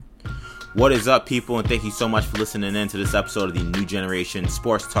What is up, people, and thank you so much for listening in to this episode of the New Generation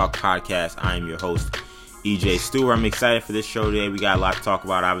Sports Talk Podcast. I am your host, EJ Stewart. I'm excited for this show today. We got a lot to talk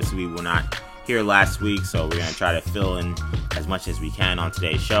about. Obviously, we were not here last week, so we're going to try to fill in as much as we can on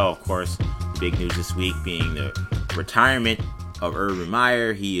today's show. Of course, big news this week being the retirement of Urban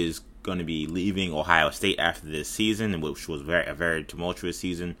Meyer. He is going to be leaving Ohio State after this season, which was a very tumultuous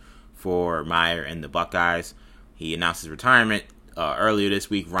season for Meyer and the Buckeyes. He announced his retirement earlier this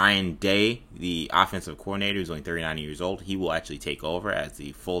week. Ryan Day, the offensive coordinator, who's only 39 years old, he will actually take over as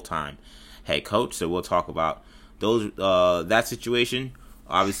the full-time head coach. So we'll talk about that situation.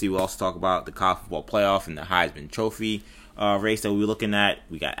 Obviously, we'll also talk about the college football playoff and the Heisman Trophy race that we're looking at.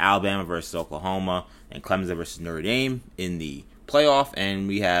 We got Alabama versus Oklahoma and Clemson versus Notre Dame in the playoff, and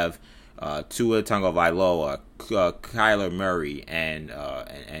we have Tua Tagovailoa, Kyler Murray, and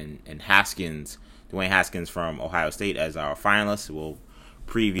Haskins, Dwayne Haskins from Ohio State as our finalists. We'll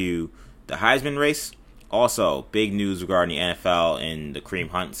preview the Heisman race. Also, big news regarding the NFL and the Kareem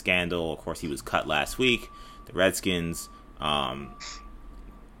Hunt scandal. Of course, he was cut last week. The Redskins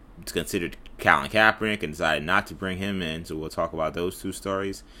considered Colin Kaepernick and decided not to bring him in, so we'll talk about those two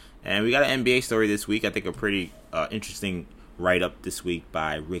stories. And we got an NBA story this week. I think a pretty interesting write-up this week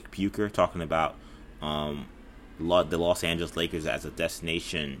by Rick Bucher talking about the Los Angeles Lakers as a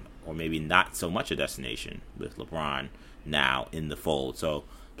destination, or maybe not so much a destination, with LeBron now in the fold. So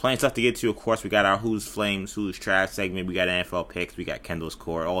plenty of stuff to get to. Of course, we got our Who's Flames, Who's Trash segment. We got NFL picks. We got Kendall's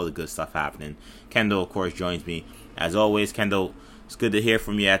Court. All the good stuff happening. Kendall, of course, joins me as always. Kendall, it's good to hear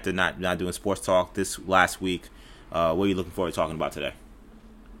from you after not doing sports talk this last week. What are you looking forward to talking about today?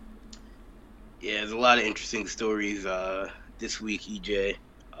 Yeah, there's a lot of interesting stories this week, EJ.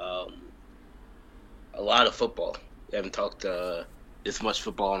 A lot of football. We haven't talked this much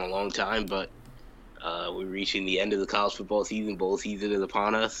football in a long time, but we're reaching the end of the college football season. Bowl season is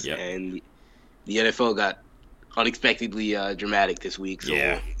upon us, yep. And the NFL got unexpectedly dramatic this week. So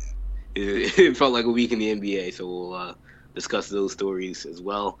yeah, it felt like a week in the NBA. So we'll discuss those stories as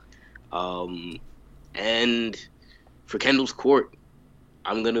well. And for Kendall's Court,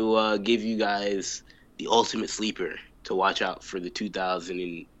 I'm going to give you guys the ultimate sleeper to watch out for the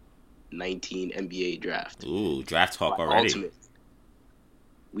 2019 NBA draft. Ooh, draft talk already. Ultimate.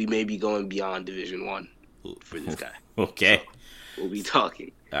 We may be going beyond Division I for this guy. Okay. So we'll be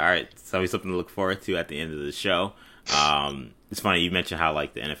talking. All right. So something to look forward to at the end of the show. It's funny, you mentioned how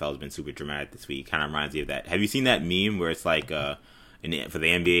like the NFL has been super dramatic this week. It kind of reminds you of that. Have you seen that meme where it's like for the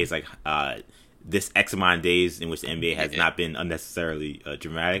NBA, it's like this X amount of days in which the NBA has not been unnecessarily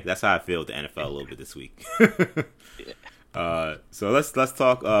dramatic? That's how I feel with the NFL a little bit this week. So let's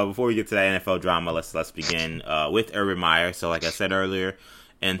talk before we get to that NFL drama. Let's begin with Urban Meyer. So like I said earlier,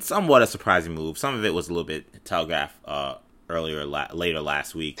 and somewhat a surprising move. Some of it was a little bit telegraphed later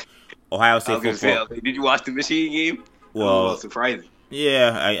last week. Ohio State football. Did you watch the Michigan game? Well, surprising.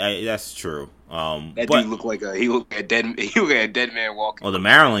 Yeah, I that's true. That dude looked like a dead man walking. Well, the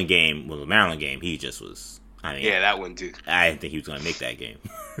Maryland game, he just was. I mean, yeah, that one too. I didn't think he was going to make that game.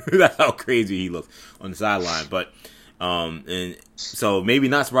 That's how crazy he looked on the sideline. But and so maybe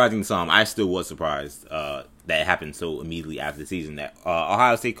not surprising to some. I still was surprised that it happened so immediately after the season. That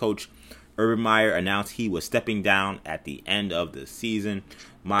Ohio State coach Urban Meyer announced he was stepping down at the end of the season.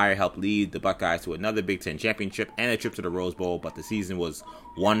 Meyer helped lead the Buckeyes to another Big Ten championship and a trip to the Rose Bowl, but the season was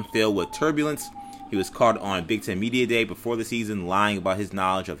one filled with turbulence. He was caught on Big Ten Media Day before the season lying about his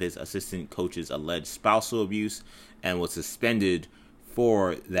knowledge of his assistant coach's alleged spousal abuse and was suspended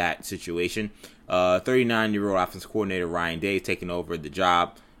for that situation. 39-year-old offensive coordinator Ryan Day is taking over the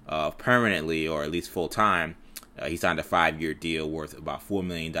job permanently, or at least full-time. He signed a 5-year deal worth about $4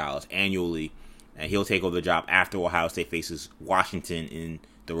 million annually, and he'll take over the job after Ohio State faces Washington in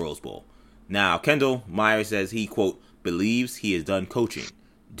the Rose Bowl. Now, Kendall, Meyer says he, quote, believes he is done coaching.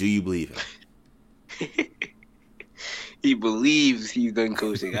 Do you believe him? He believes he's done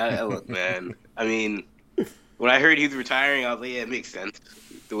coaching. Look, man. I mean, when I heard he was retiring, I was like, yeah, it makes sense.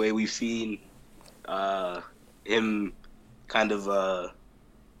 The way we've seen him kind of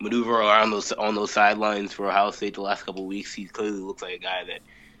maneuver around on those sidelines for Ohio State the last couple of weeks, he clearly looks like a guy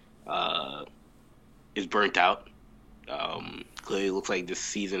that is burnt out. Clearly looks like this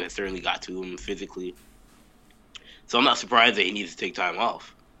season has certainly got to him physically. So I'm not surprised that he needs to take time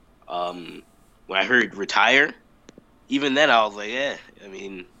off. When I heard retire, even then I was like, yeah, I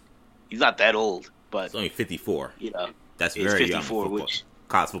mean, he's not that old, but he's only 54. You know, that's very young for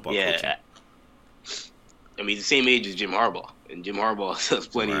college football coaching. I mean, he's the same age as Jim Harbaugh, and Jim Harbaugh still has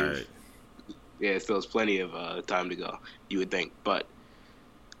plenty of time to go, you would think. But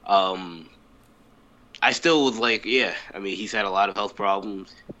I still was like, yeah, I mean, he's had a lot of health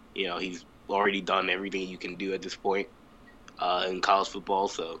problems. He's already done everything you can do at this point in college football,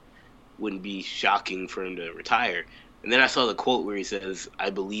 so wouldn't be shocking for him to retire. And then I saw the quote where he says, "I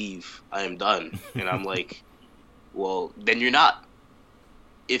believe I am done," and I'm like, "Well, then you're not.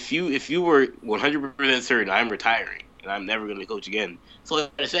 If you were 100% certain I'm retiring and I'm never going to coach again, that's all I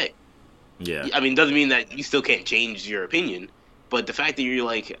gotta say." Yeah. I mean, doesn't mean that you still can't change your opinion, but the fact that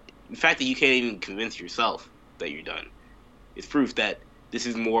the fact that you can't even convince yourself that you're done is proof that this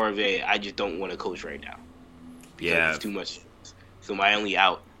is more of a I just don't want to coach right now because it's too much. So my only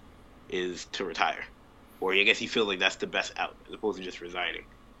out is to retire, or I guess he feels like that's the best out as opposed to just resigning,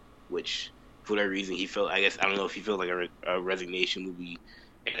 which for whatever reason he felt. I guess I don't know if he feels like a resignation would be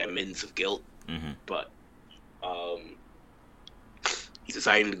an admittance of guilt, but he's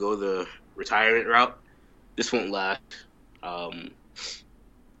deciding to go the retirement route. This won't last. Now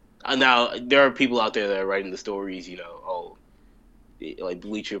there are people out there that are writing the stories. Like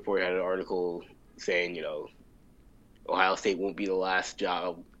Bleacher Report had an article saying, Ohio State won't be the last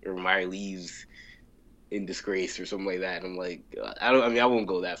job Urban Meyer leaves in disgrace or something like that. And I'm like, I won't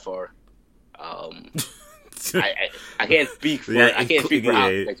go that far. I can't speak for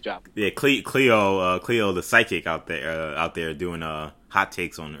Howard's next job. Yeah, Cleo, the psychic out there doing hot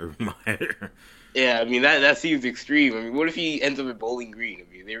takes on Urban Meyer. Yeah, I mean that seems extreme. I mean, what if he ends up at Bowling Green? I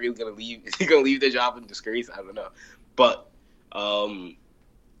mean, they're really gonna leave? Is he gonna leave their job in disgrace? I don't know. But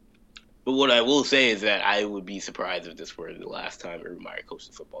what I will say is that I would be surprised if this were the last time Urban Meyer coached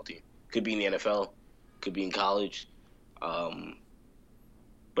a football team. Could be in the NFL, could be in college, but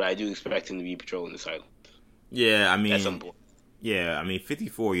I do expect him to be patrolling the sidelines. Yeah, I mean, at some point. Yeah, I mean,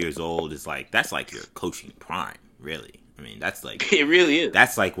 54 years old is that's like your coaching prime, really. I mean, that's like it really is.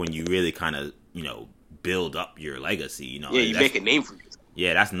 That's like when you really kind of build up your legacy. Yeah, you make a name for yourself.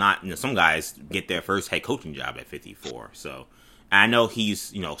 Yeah, that's not. Some guys get their first head coaching job at 54. So I know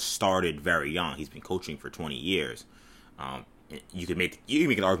he's started very young. He's been coaching for 20 years. You can make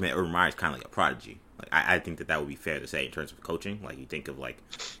an argument that Urban Meyer is kind of like a prodigy. Like I think that would be fair to say in terms of coaching. Like you think of like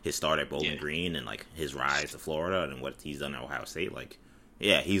his start at Bowling Green and like his rise to Florida and what he's done at Ohio State. Like,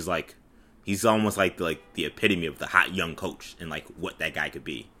 yeah, he's almost like the epitome of the hot young coach and like what that guy could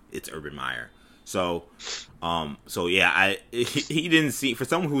be. It's Urban Meyer. So yeah, he didn't seem, for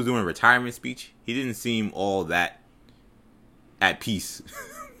someone who was doing a retirement speech, he didn't seem all that at peace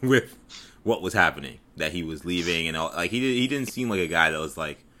with what was happening, that he was leaving and all. Like he didn't seem like a guy that was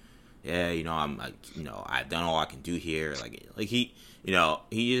like, yeah, I'm like, I've done all I can do here. Like he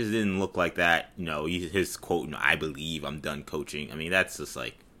just didn't look like that. His quote, I believe I'm done coaching. I mean, that's just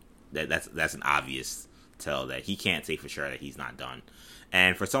like that's an obvious tell that he can't say for sure that he's not done.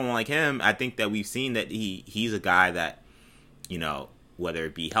 And for someone like him, I think that we've seen that he's a guy that, whether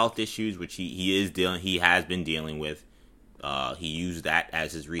it be health issues, which he has been dealing with, he used that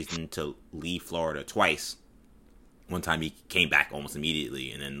as his reason to leave Florida twice. One time he came back almost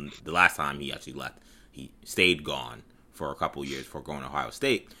immediately, and then the last time he actually left, he stayed gone for a couple years before going to Ohio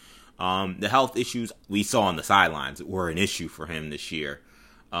State. The health issues we saw on the sidelines were an issue for him this year.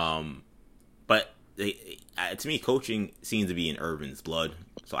 But to me, coaching seems to be in Urban's blood,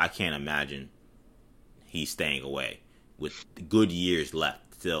 so I can't imagine he's staying away with good years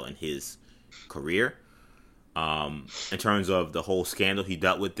left still in his career. In terms of the whole scandal he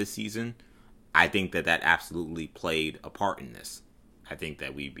dealt with this season, I think that absolutely played a part in this. I think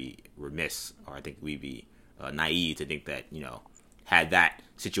that we'd be remiss, or I think we'd be naive to think that, had that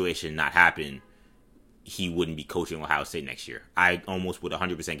situation not happened, he wouldn't be coaching Ohio State next year. I almost would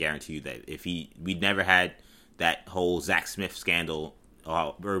 100% guarantee you that if we'd never had that whole Zach Smith scandal,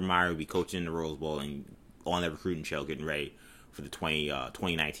 Urban Meyer would be coaching the Rose Bowl and on the recruiting trail getting ready for the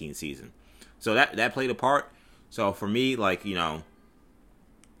 2019 season. So that played a part. So for me, it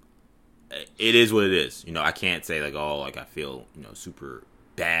is what it is. I can't say I feel, super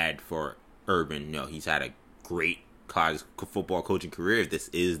bad for Urban. He's had a great college football coaching career if this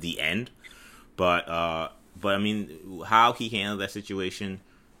is the end. But I mean, how he handled that situation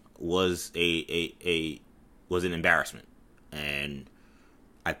was was an embarrassment. And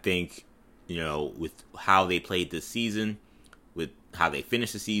I think, with how they played this season, with how they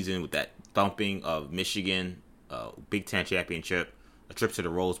finished the season, with that thumping of Michigan, Big Ten championship, a trip to the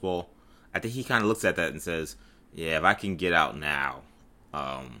Rose Bowl, I think he kind of looks at that and says, yeah, if I can get out now,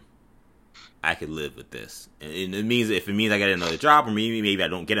 I could live with this. And it means I get another job, or maybe I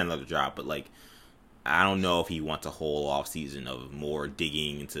don't get another job, but I don't know if he wants a whole off season of more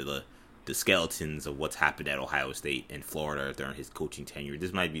digging into the skeletons of what's happened at Ohio State and Florida during his coaching tenure.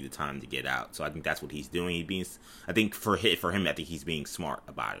 This might be the time to get out. So I think that's what he's doing. I think for him, I think he's being smart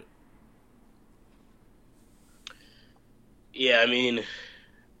about it. Yeah, I mean,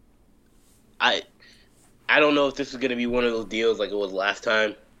 I I don't know if this is gonna be one of those deals like it was last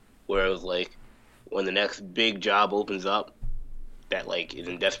time, where it was like when the next big job opens up that like is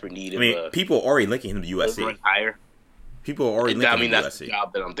in desperate need I of mean, a people are already linking him to USC. hire. People are already I linking mean, him to that's the USC.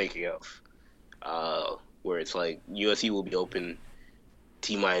 job that I'm thinking of. Where it's like USC will be open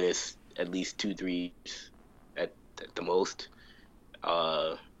T minus at least 2 3 at the most.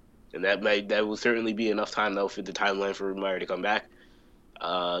 And that will certainly be enough time though for the timeline for Meyer to come back.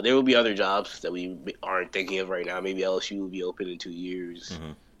 There will be other jobs that we aren't thinking of right now. Maybe LSU will be open in 2 years.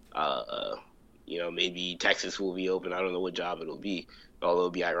 Mm-hmm. Maybe Texas will be open. I don't know what job it'll be. Although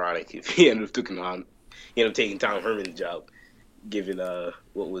it'd be ironic if he ended up taking Tom Herman's job, given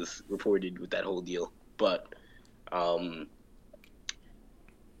what was reported with that whole deal. But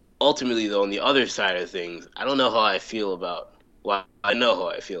ultimately, though, on the other side of things, I don't know how I feel about. Well, I know how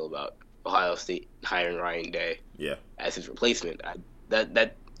I feel about Ohio State hiring Ryan Day as his replacement.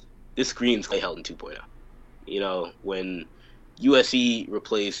 This screams Clay Helton 2.0. When USC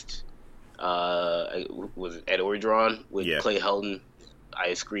replaced was it Ed Orgeron with Clay Helton,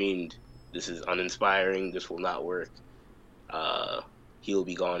 I screamed, "This is uninspiring. This will not work. He'll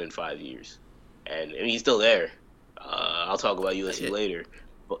be gone in 5 years." And I mean, he's still there. I'll talk about USC later,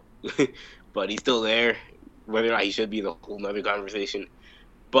 but he's still there. Whether or not he should be is a whole nother conversation.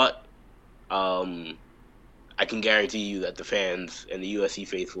 But I can guarantee you that the fans and the USC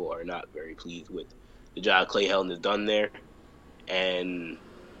faithful are not very pleased with the job Clay Helton has done there. And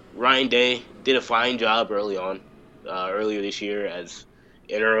Ryan Day did a fine job earlier this year as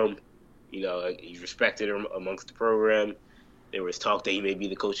interim. He's respected amongst the program. There was talk that he may be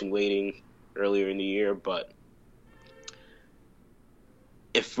the coach in waiting earlier in the year, but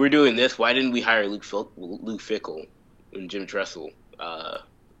if we're doing this, why didn't we hire Luke Fickell when Jim Tressel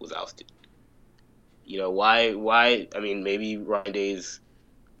was ousted? Why? I mean, maybe Ryan Day's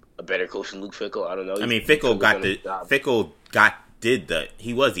a better coach than Luke Fickell. I don't know. I mean,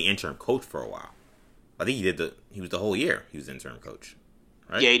 he was the interim coach for a while. I think he was the whole year. He was the interim coach,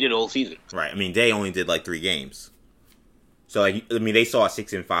 right? Yeah, he did the whole season. Right. I mean, Day only did like 3 games. So they saw a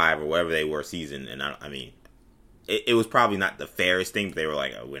 6-5 or whatever they were season, and I mean, it was probably not the fairest thing, but they were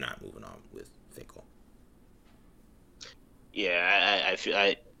like, "Oh, we're not moving on with Fickell." Yeah, I feel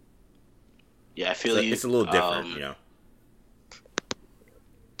you. It's a little different,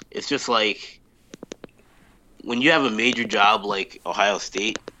 It's just like when you have a major job like Ohio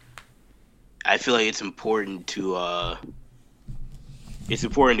State, I feel like it's important to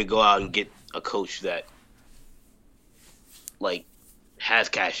go out and get a coach that like has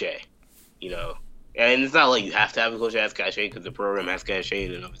cachet, And it's not like you have to have a coach that has cachet because the program has cachet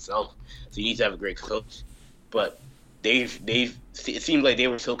in and of itself. So you need to have a great coach. But it seemed like they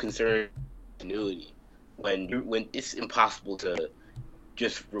were so concerned with continuity when it's impossible to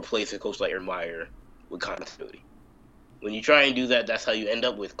just replace a coach like Urban Meyer with continuity. When you try and do that, that's how you end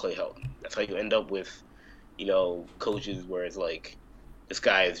up with Clay Helton. That's how you end up with, coaches where it's like this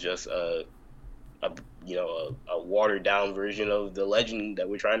guy is just a watered down version of the legend that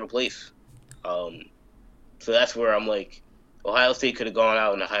we're trying to replace. So that's where I'm like, Ohio State could have gone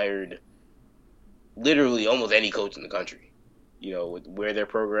out and hired literally almost any coach in the country, with where their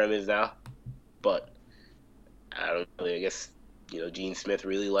program is now. But I don't know. I guess Gene Smith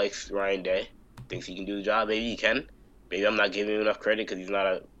really likes Ryan Day, thinks he can do the job. Maybe he can. Maybe I'm not giving him enough credit because he's not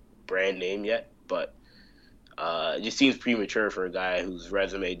a brand name yet. But it just seems premature for a guy whose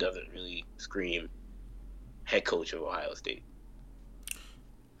resume doesn't really scream head coach of Ohio State.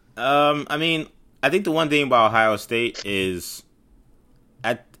 I mean, I think the one thing about Ohio State is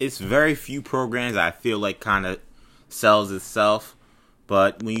it's very few programs I feel like kind of sells itself.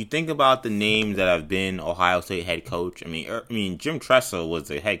 But when you think about the names that have been Ohio State head coach, I mean Jim Tressel was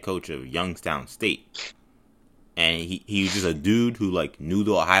the head coach of Youngstown State, and he was just a dude who like knew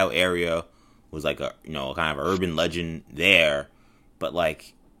the Ohio area, was like a kind of urban legend there, but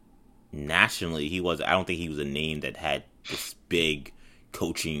like nationally I don't think he was a name that had this big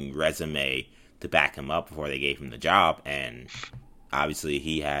coaching resume to back him up before they gave him the job, and obviously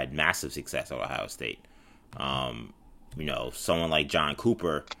he had massive success at Ohio State. Someone like John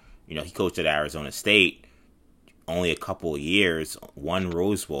Cooper, he coached at Arizona State only a couple of years, won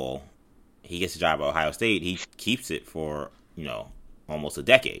Rose Bowl. He gets a job at Ohio State. He keeps it for, almost a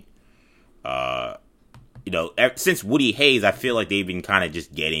decade. Since Woody Hayes, I feel like they've been kind of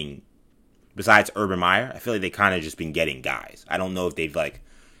just getting, besides Urban Meyer, I feel like they kind of just been getting guys. I don't know if they've like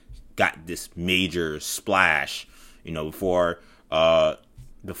got this major splash, before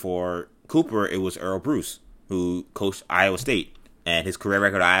Cooper, it was Earl Bruce, who coached Iowa State, and his career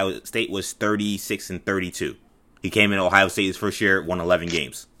record at Iowa State was 36-32. He came in Ohio State his first year, won 11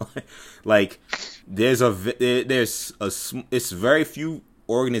 games. Like, it's very few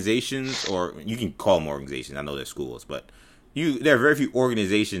organizations, or you can call them organizations. I know they're schools, but there are very few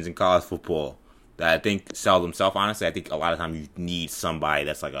organizations in college football that I think sell themselves. Honestly, I think a lot of times you need somebody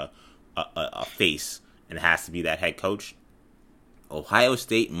that's like a face, and it has to be that head coach. Ohio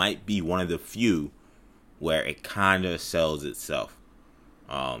State might be one of the few where it kind of sells itself.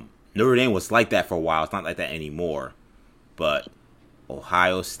 Notre Dame was like that for a while. It's not like that anymore. But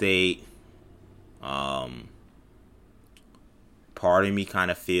Ohio State, part of me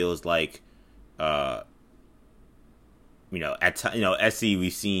kind of feels like, SC,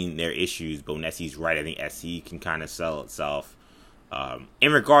 we've seen their issues, but when SC's right, I think SC can kind of sell itself.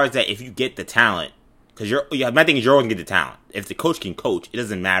 In regards that if you get the talent, because my thing is you're always going to get the talent. If the coach can coach, it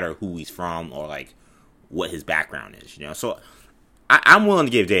doesn't matter who he's from or like what his background is, So I'm willing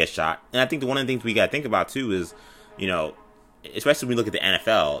to give Day a shot. And I think one of the things we got to think about too is, especially when we look at the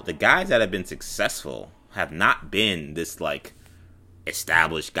NFL, the guys that have been successful have not been this like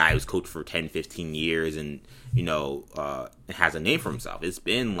established guy who's coached for 10, 15 years and, has a name for himself. It's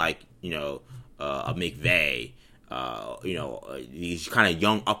been like, a McVay, these kind of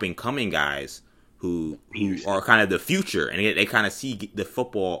young up and coming guys who are kind of the future, and they kind of see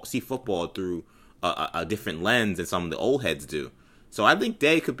football through a different lens than some of the old heads do. So I think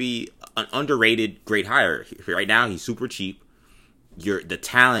Day could be an underrated great hire. Right now, he's super cheap. The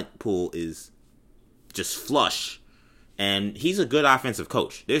talent pool is just flush, and he's a good offensive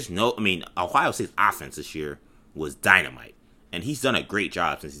coach. Ohio State's offense this year was dynamite, and he's done a great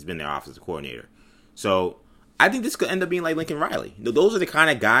job since he's been their offensive coordinator. So I think this could end up being like Lincoln Riley. Those are the kind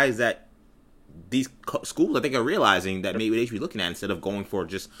of guys that these schools, I think, are realizing that maybe they should be looking at instead of going for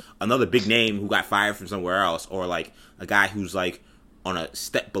just another big name who got fired from somewhere else, or like a guy who's like on a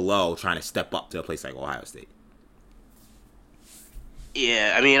step below trying to step up to a place like Ohio State.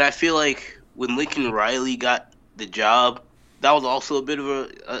 Yeah, I feel like when Lincoln Riley got the job, that was also a bit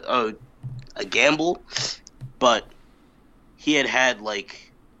of a gamble, but he had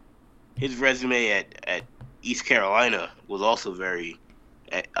like his resume at East Carolina was also very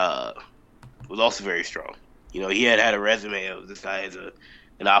strong. He had a resume of this guy as an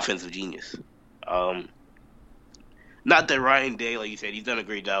offensive genius. Not that Ryan Day, like you said, he's done a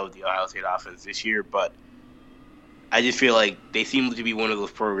great job with the Ohio State offense this year, but I just feel like they seem to be one of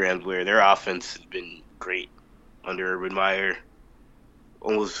those programs where their offense has been great under Urban Meyer,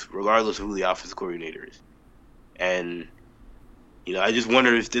 almost regardless of who the offensive coordinator is. And, I just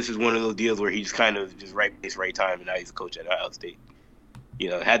wonder if this is one of those deals where he's kind of just right place, right time, and now he's a coach at Ohio State.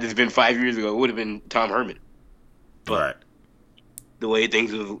 Had this been 5 years ago, it would have been Tom Herman. But right. The way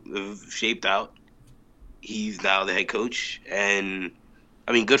things have shaped out, he's now the head coach, and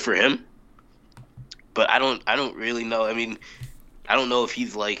good for him. But I don't really know. I don't know if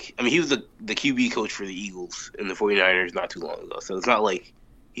he's like. He was the QB coach for the Eagles and the 49ers not too long ago, so it's not like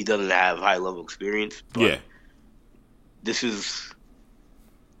he doesn't have high level experience. But yeah. This is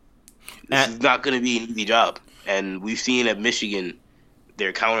not going to be an easy job, and we've seen at Michigan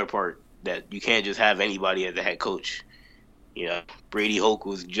their counterpart that you can't just have anybody as the head coach. Brady Hoke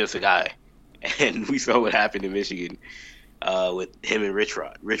was just a guy, and we saw what happened in Michigan with him and Rich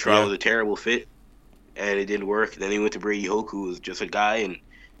Rod. Rich Rod was a terrible fit, and it didn't work. Then he went to Brady Hoke, who was just a guy, and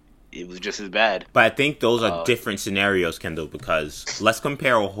it was just as bad. But I think those are different scenarios, Kendall, because let's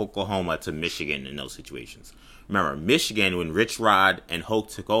compare Oklahoma to Michigan in those situations. Remember, Michigan, when Rich Rod and Hoke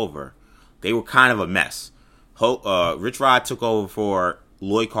took over, they were kind of a mess. Rich Rod took over for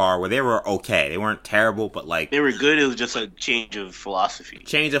Lloyd Carr, where they were okay. They weren't terrible, but like they were good. It was just a change of philosophy.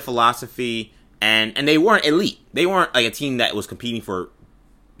 And they weren't elite. They weren't like a team that was competing for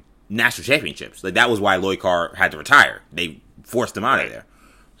national championships. Like that was why Lloyd Carr had to retire. They forced him out of there.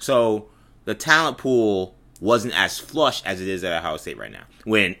 So the talent pool wasn't as flush as it is at Ohio State right now.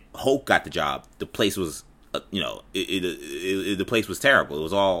 When Hoke got the job, the place was, the place was terrible. It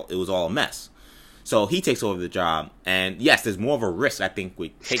was all a mess. So he takes over the job, and yes, there's more of a risk, I think,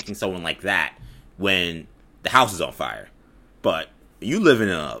 with taking someone like that when the house is on fire. But you live in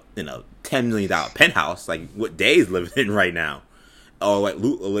a $10 million penthouse, like what Day's living in right now, or like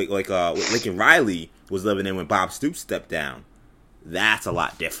what Lincoln Riley was living in when Bob Stoops stepped down. That's a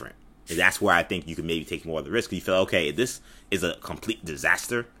lot different, and that's where I think you can maybe take more of the risk. You feel, okay, if this is a complete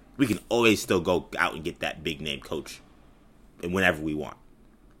disaster, we can always still go out and get that big name coach, and whenever we want.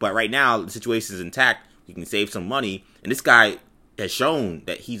 But right now, the situation is intact. We can save some money. And this guy has shown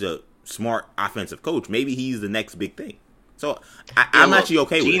that he's a smart offensive coach. Maybe he's the next big thing. So I'm actually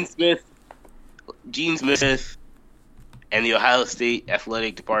okay with it. Gene Smith and the Ohio State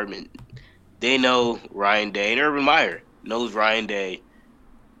athletic department, they know Ryan Day, and Urban Meyer knows Ryan Day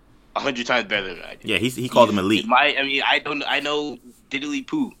 100 times better than I do. Yeah, he called him elite. I know diddly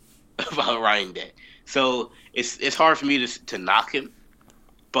poo about Ryan Day, so it's hard for me to knock him.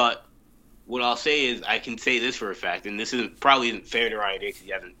 But what I'll say is I can say this for a fact, and this probably isn't fair to Ryan Day because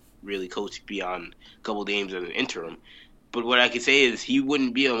he hasn't really coached beyond a couple games as an interim. But what I can say is he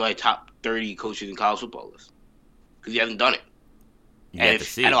wouldn't be on my top 30 coaches in college football list because he hasn't done it.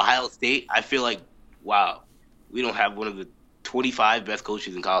 At Ohio State, I feel like, wow, we don't have one of the 25 best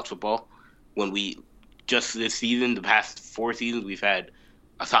coaches in college football when we just this season, the past 4 seasons, we've had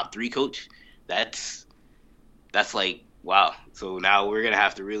a top 3 coach. That's like, wow. So now we're going to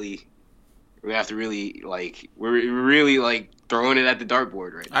have to really like, we're really like throwing it at the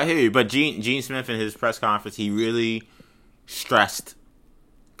dartboard right now. I hear you, but Gene Smith in his press conference, he really stressed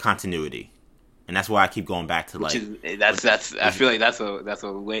continuity. And that's why I keep going back to I feel like that's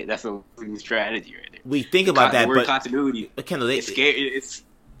a winning strategy right there. We think about that, but continuity. Kendall, it's scary.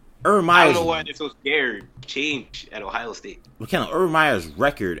 Urban Meyer's, I don't know why they're so scared. Change at Ohio State. But Kendall, Urban Meyer's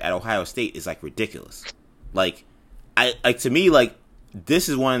record at Ohio State is like ridiculous. Like, to me, like, this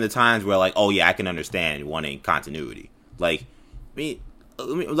is one of the times where, like, oh yeah, I can understand wanting continuity. Like, let me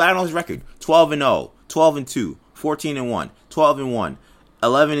lie on his record: 12-0, 12-2, 14-1, 12-1,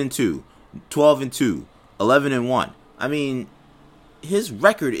 11-2. 12-2, 11-1. I mean, his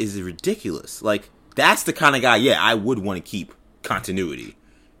record is ridiculous. Like, that's the kind of guy. Yeah, I would want to keep continuity.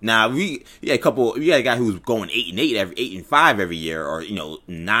 Now we got a guy who's going 8-8 8-5 every year, or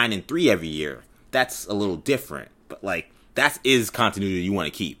 9-3 every year. That's a little different. But like, that is continuity you want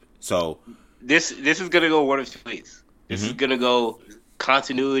to keep. So this is gonna go one of 2 ways. This is gonna go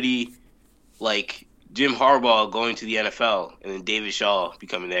continuity, like Jim Harbaugh going to the NFL, and then David Shaw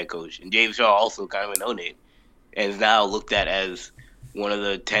becoming the head coach. And David Shaw also kind of a no-name, and is now looked at as one of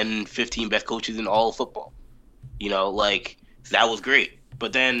the 10, 15 best coaches in all of football. So that was great.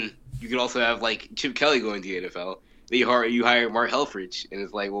 But then you could also have, like, Chip Kelly going to the NFL. Then you hire Mark Helfrich, and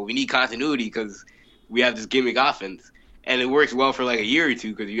it's like, well, we need continuity because we have this gimmick offense. And it works well for, like, a year or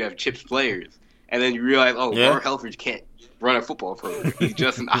two because you have Chip's players. And then you realize, Mark Helfrich can't run a football program. He's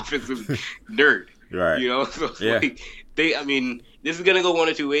just an offensive nerd. Right. So this is gonna go one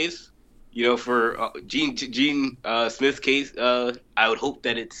of 2 ways. For Gene Smith's case, I would hope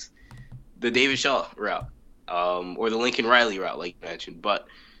that it's the David Shaw route, or the Lincoln Riley route, like you mentioned. But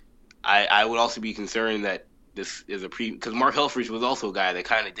I would also be concerned that this is because Mark Helfrich was also a guy that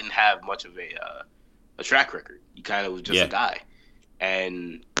kind of didn't have much of a track record. He kind of was just a guy,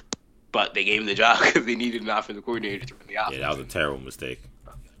 but they gave him the job because they needed an offensive coordinator to run the offense. Yeah, that was a terrible mistake.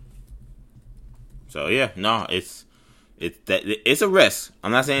 So yeah, no, it's a risk.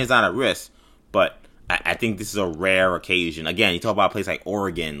 I'm not saying it's not a risk, but I think this is a rare occasion. Again, you talk about a place like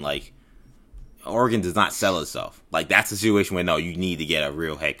Oregon. Like, Oregon does not sell itself. Like, that's a situation where you need to get a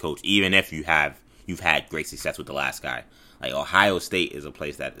real head coach, even if you've had great success with the last guy. Like, Ohio State is a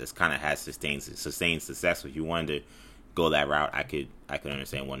place that just kind of has sustained success. If you wanted to go that route, I could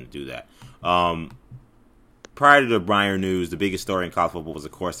understand wanting to do that. Prior to the Brian news, the biggest story in college football was,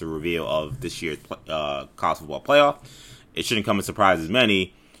 of course, the reveal of this year's college football playoff. It shouldn't come as a surprise as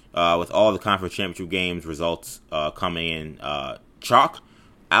many, with all the conference championship games results coming in chalk.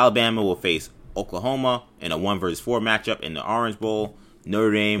 Alabama will face Oklahoma in a 1-4 matchup in the Orange Bowl.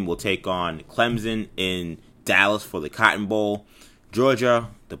 Notre Dame will take on Clemson in Dallas for the Cotton Bowl. Georgia,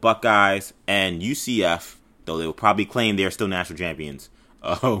 the Buckeyes, and UCF, though they will probably claim they are still national champions,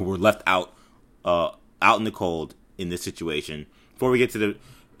 were left out in the cold in this situation. Before we get to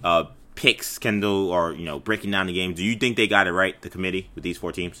the picks, Kendall, or breaking down the game, do you think they got it right, the committee, with these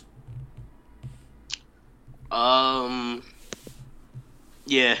 4 teams?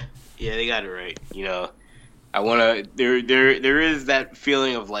 Yeah, they got it right. I wanna. There is that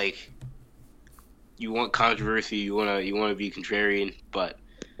feeling of like you want controversy, you wanna be contrarian, but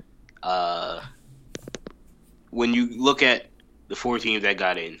when you look at the 4 teams that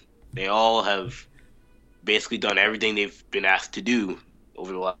got in, they all have basically done everything they've been asked to do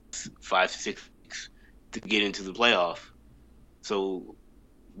over the last 5 to 6 weeks to get into the playoff. So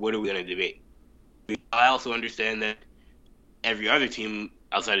what are we going to debate? I also understand that every other team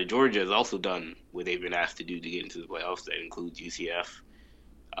outside of Georgia has also done what they've been asked to do to get into the playoffs. That includes UCF,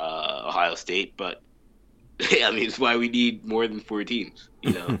 Ohio State. But, it's why we need more than 4 teams.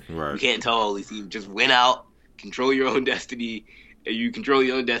 Right. We can't tell all these teams, just win out, control your own destiny. You control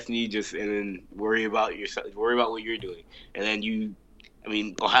your own destiny, and then worry about yourself. Worry about what you're doing, and then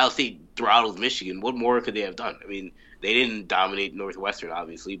Ohio State throttled Michigan. What more could they have done? They didn't dominate Northwestern,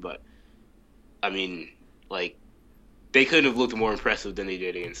 obviously, but they couldn't have looked more impressive than they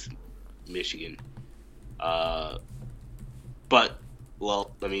did against Michigan. But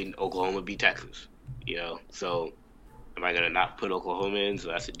Oklahoma beat Texas. So am I gonna not put Oklahoma in? So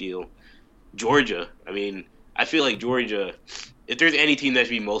that's a deal. Georgia. I mean, I feel like Georgia. If there's any team that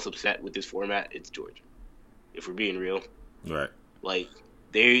should be most upset with this format, it's Georgia. If we're being real, right? Like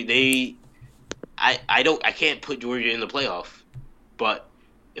I can't put Georgia in the playoff, but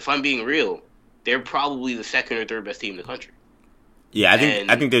if I'm being real, they're probably the second or third best team in the country. Yeah, I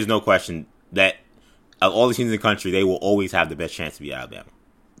think there's no question that of all the teams in the country, they will always have the best chance to beat Alabama.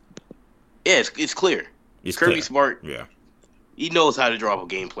 Yeah, it's clear. Kirby Smart. Yeah, he knows how to draw up a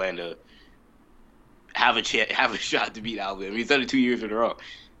game plan to have a shot to beat Alabama. He's done it 2 years in a row.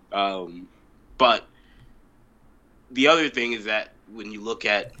 But the other thing is that when you look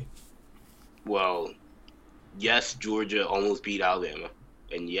at, yes, Georgia almost beat Alabama,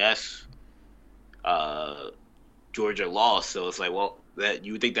 and yes, Georgia lost. So it's like, that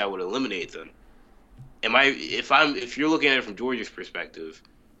you would think that would eliminate them. If you're looking at it from Georgia's perspective,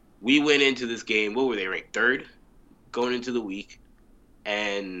 we went into this game. What were they ranked? Third going into the week,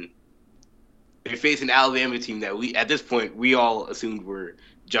 and they're facing an Alabama team that at this point we all assumed were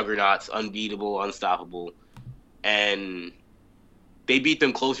juggernauts, unbeatable, unstoppable, and they beat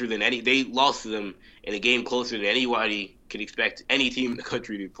them closer than they lost to them in a game closer than anybody could expect any team in the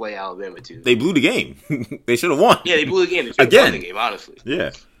country to play Alabama to. They blew the game. They should have won. Yeah, they blew the game. They should have won the game, honestly. Yeah.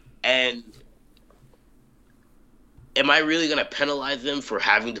 And am I really going to penalize them for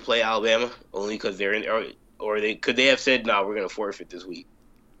having to play Alabama only because they're in, or could they have said, "No, we're going to forfeit this week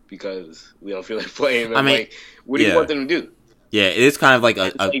because we don't feel like playing"? Them? I mean, what do you want them to do? Yeah, it is kind of like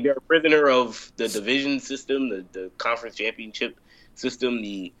they're a prisoner of the division system, the conference championship system.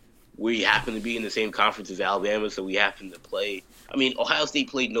 We happen to be in the same conference as Alabama, so we happen to play. I mean, Ohio State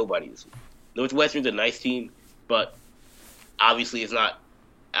played nobody this week. Northwestern's a nice team, but obviously it's not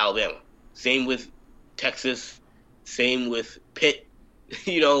Alabama. Same with Texas. Same with Pitt.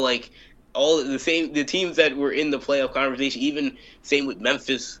 All the teams that were in the playoff conversation. Even same with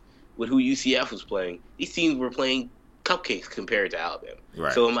Memphis, with who UCF was playing. These teams were playing cupcakes compared to Alabama.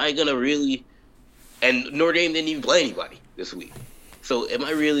 Right. So am I gonna really? And Notre Dame didn't even play anybody this week. So am I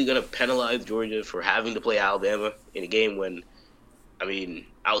really gonna penalize Georgia for having to play Alabama in a game when, I mean,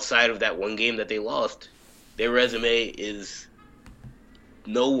 outside of that one game that they lost, their resume is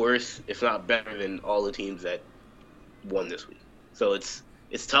no worse, if not better, than all the teams that won this week. So it's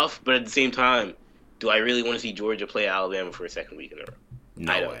tough, but at the same time, do I really want to see Georgia play Alabama for a second week in a row?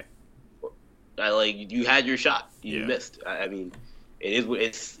 No way. You had your shot. You missed. I mean,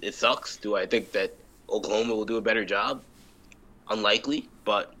 it sucks. Do I think that Oklahoma will do a better job? Unlikely,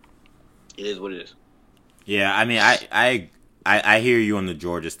 but it is what it is. Yeah, I mean, I hear you on the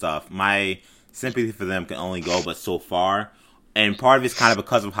Georgia stuff. My sympathy for them can only go but so far, and part of it's kind of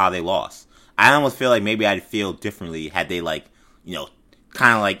because of how they lost. I almost feel like maybe I'd feel differently had they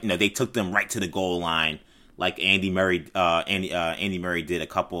they took them right to the goal line, like Andy Murray did a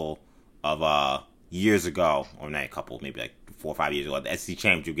couple of years ago, or not a couple, maybe like 4 or 5 years ago at the SEC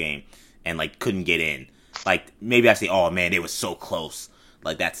Championship game, and couldn't get in. Maybe I say, oh man, they were so close.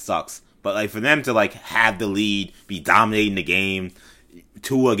 That sucks. But for them to have the lead, be dominating the game,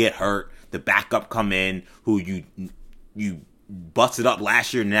 Tua get hurt, the backup come in, who you busted up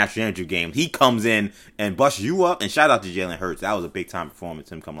last year in the national championship game. He comes in and busts you up, and shout out to Jalen Hurts. That was a big time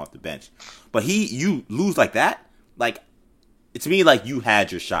performance, him coming off the bench. But you lose like that, to me, you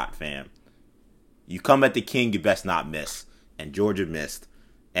had your shot, fam. You come at the king, you best not miss. And Georgia missed.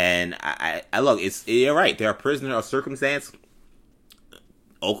 And I look, you're right. They're a prisoner of circumstance.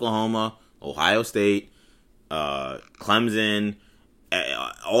 Oklahoma, Ohio State, Clemson,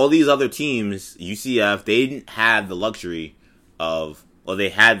 all these other teams, UCF, they didn't have the luxury they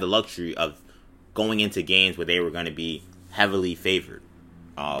had the luxury of going into games where they were going to be heavily favored.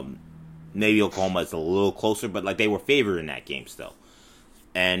 Maybe Oklahoma is a little closer, but they were favored in that game still.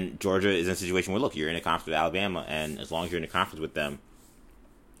 And Georgia is in a situation where, look, you're in a conference with Alabama, and as long as you're in a conference with them,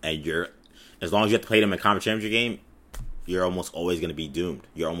 and as long as you have to play them in a conference championship game, you're almost always going to be doomed.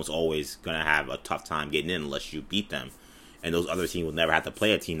 You're almost always going to have a tough time getting in unless you beat them. And those other teams will never have to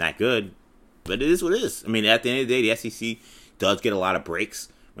play a team that good. But it is what it is. I mean, at the end of the day, the SEC does get a lot of breaks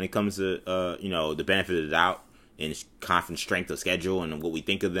when it comes to the benefit of the doubt and conference strength of schedule and what we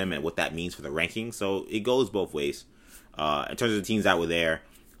think of them and what that means for the rankings. So it goes both ways. In terms of the teams that were there,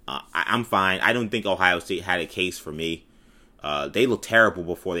 I'm fine. I don't think Ohio State had a case for me. They looked terrible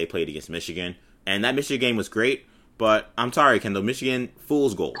before they played against Michigan. And that Michigan game was great, but I'm sorry, Kendall. Michigan,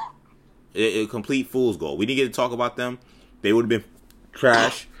 fool's goal. A complete fool's goal. We didn't get to talk about them. They would have been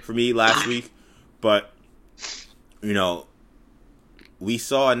trash for me last week. But, we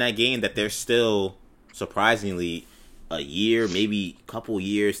saw in that game that they're still surprisingly a year, maybe a couple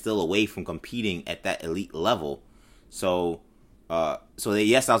years still away from competing at that elite level. So,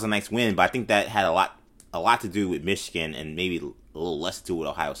 yes, that was a nice win, but I think that had a lot to do with Michigan and maybe a little less to do with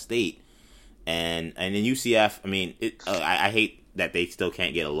Ohio State. And in UCF, I mean, I hate that they still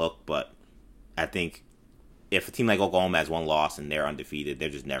can't get a look, but I think if a team like Oklahoma has one loss and they're undefeated, they're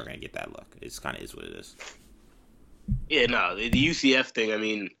just never going to get that look. It's kind of is what it is. Yeah, no, the UCF thing. I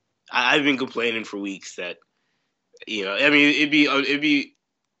mean, I've been complaining for weeks that, I mean, it'd be.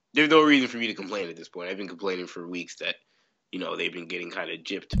 There's no reason for me to complain at this point. I've been complaining for weeks that, they've been getting kind of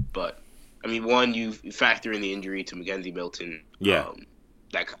gypped. But I mean, one, you factor in the injury to Mackenzie Milton. Yeah.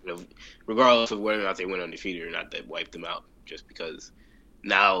 That kind of, regardless of whether or not they went undefeated or not, that wiped them out. Just because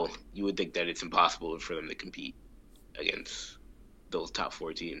now you would think that it's impossible for them to compete against those top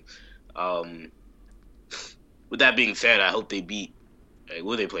 4 teams. With that being said, I hope they beat.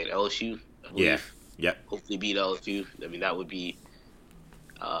 Will they play LSU? Yeah. Yep. Hopefully beat LSU. I mean, that would be.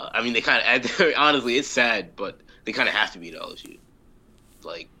 I mean, they kind of honestly, it's sad, but they kind of have to beat LSU,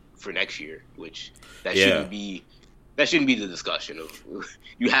 like for next year, which shouldn't be. That shouldn't be the discussion of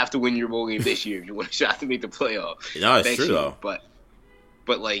you have to win your bowl game this year if you want a shot to make the playoff. No, it's true though.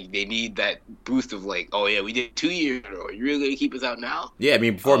 But like they need that boost of like, oh yeah, we did 2 years. Are you really gonna keep us out now? Yeah, I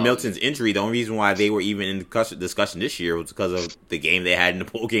mean before Milton's injury, the only reason why they were even in the discussion this year was because of the game they had in the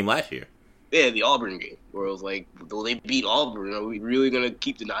bowl game last year. Yeah, the Auburn game where it was like, well, they beat Auburn. Are we really gonna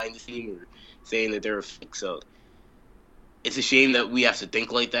keep denying the team or saying that they're a fake? So it's a shame that we have to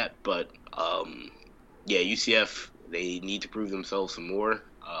think like that. But yeah, UCF. They need to prove themselves some more.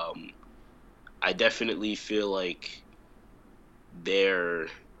 I definitely feel like they're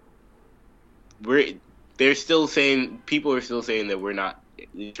still saying, people are still saying that we're not,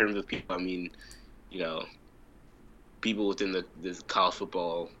 in terms of people, I mean, people within the college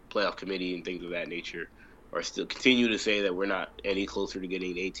football playoff committee and things of that nature are still continue to say that we're not any closer to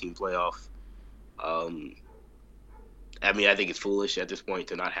getting an 18 playoff. I mean, I think it's foolish at this point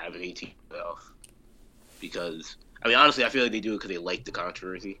to not have an 18 playoff because, I mean, honestly, I feel like they do it because they like the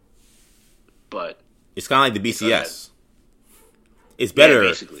controversy. But it's kind of like the BCS. It's better. Yeah,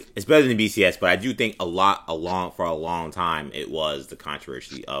 basically. It's better than the BCS, but I do think for a long time it was the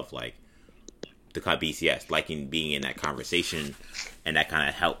controversy of like the BCS, liking being in that conversation, and that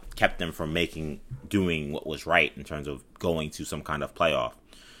kind of kept them from doing what was right in terms of going to some kind of playoff.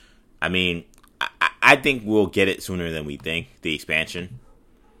 I mean, I think we'll get it sooner than we think. The expansion.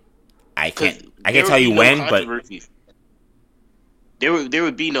 I can't tell you when, but there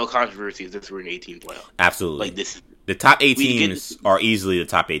would be no controversy if this were an 18 playoff. Absolutely. Like this, the top 8 teams are easily the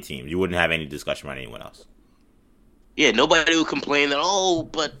top 8 teams. You wouldn't have any discussion about anyone else. Yeah, nobody would complain that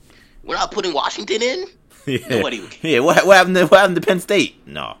but we're not putting Washington in. Yeah. Nobody would. Yeah, what happened to Penn State?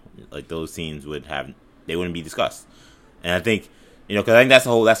 No, like those teams they wouldn't be discussed. And I think. Because I think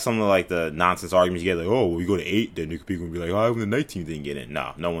that's some of like the nonsense arguments you get. Like, oh, well, we go to 8, then people will be like, oh, the 19 didn't get in.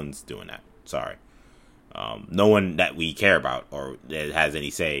 No one's doing that. Sorry. No one that we care about or that has any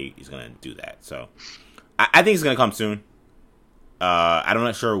say is going to do that. So, I think it's going to come soon. I'm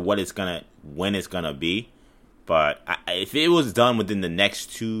not sure when it's going to be. But if it was done within the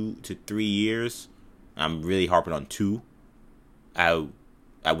next 2 to 3 years, I'm really harping on 2, I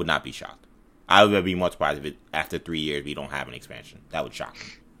would not be shocked. I would be more surprised if after 3 years we don't have an expansion. That would shock me.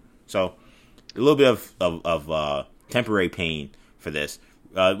 So, a little bit of temporary pain for this.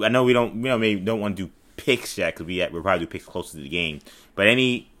 I know maybe don't want to do picks yet because we'll probably do picks closer to the game. But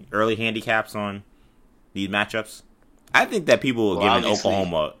any early handicaps on these matchups? I think that people are giving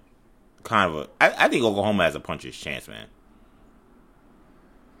Oklahoma I think Oklahoma has a puncher's chance, man.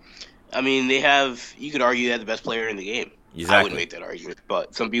 I mean, you could argue they have the best player in the game. Exactly. I wouldn't make that argument,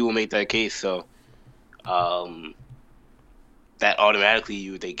 but some people make that case, so that automatically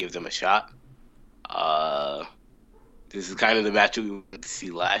you would think gives them a shot. This is kind of the matchup we wanted to see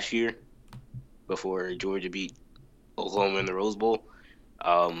last year before Georgia beat Oklahoma in the Rose Bowl.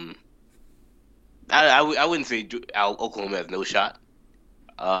 I wouldn't say Oklahoma has no shot.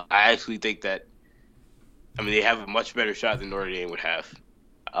 I actually think that, they have a much better shot than Notre Dame would have.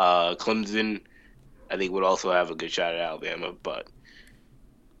 Clemson, I think, would also have a good shot at Alabama, but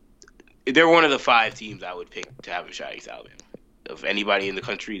they're one of the 5 teams I would pick to have a shot against Alabama. Of anybody in the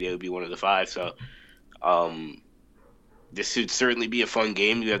country, they would be one of the 5. So, this should certainly be a fun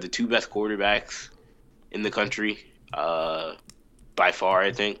game. You have the 2 best quarterbacks in the country, by far,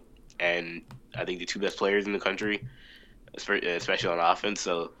 I think, and I think the 2 best players in the country, especially on offense.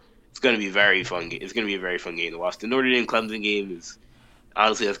 So, it's going to be a very fun game. It's going to be a very fun game to watch. The Notre Dame Clemson game is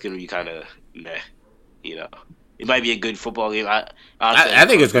honestly that's going to be kind of meh. It's It might be a good football game. I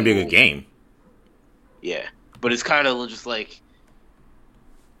think it's going to be a good game. Yeah, but it's kind of just like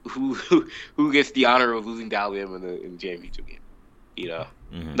who gets the honor of losing to Alabama in the championship game. You know,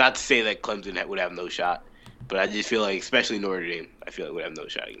 not to say that Clemson would have no shot, but I just feel like, especially Notre Dame, I feel like would have no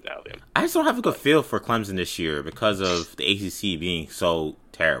shot against Alabama. I just don't have a good feel for Clemson this year because of the ACC being so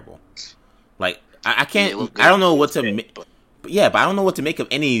terrible. Like I can't. I don't know what to. But I don't know what to make of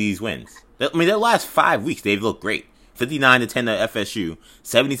any of these wins. I mean, their last 5 weeks they've looked great. 59-10 to FSU,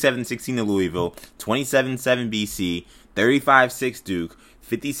 77-16 to Louisville, 27-7 BC, 35-6 Duke,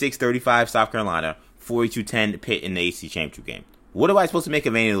 56-35 South Carolina, 42-10 Pitt in the ACC championship game. What am I supposed to make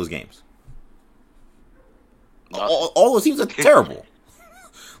of any of those games? All those teams are terrible.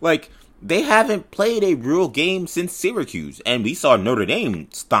 Like, they haven't played a real game since Syracuse. And we saw Notre Dame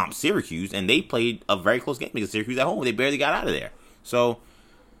stomp Syracuse, and they played a very close game against Syracuse at home. They barely got out of there. So,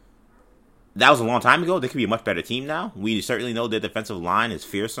 that was a long time ago. They could be a much better team now. We certainly know their defensive line is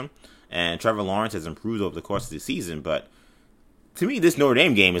fearsome, and Trevor Lawrence has improved over the course of the season. But to me, this Notre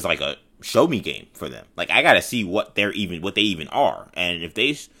Dame game is like a show me game for them. Like, I got to see what they even are. And if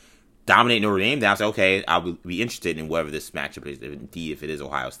they dominate Notre Dame, then I'll say, okay, I'll be interested in whatever this matchup is. Indeed, if it is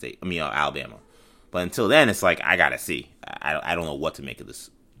Alabama. But until then, it's like I got to see. I don't know what to make of this.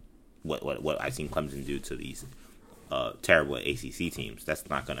 What I've seen Clemson do to these terrible ACC teams. That's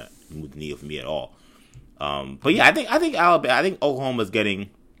not gonna move the needle for me at all. But yeah, I think Alabama. I think Oklahoma's getting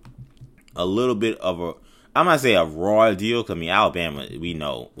a little bit of a. I'm not saying a raw deal because I mean Alabama. We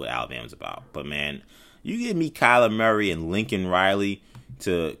know what Alabama's about. But man, you give me Kyler Murray and Lincoln Riley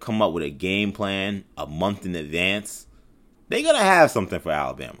to come up with a game plan a month in advance. They're gonna have something for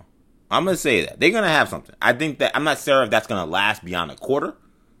Alabama. I'm gonna say that they're gonna have something. I think that I'm not sure if that's gonna last beyond a quarter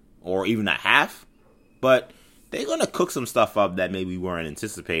or even a half, but they're going to cook some stuff up that maybe we weren't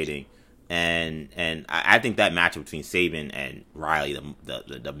anticipating. And I think that matchup between Saban and Riley,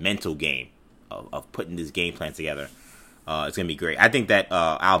 the mental game of putting this game plan together, it's going to be great. I think that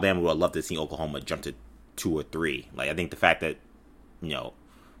Alabama would love to see Oklahoma jump to 2 or 3. Like, I think the fact that,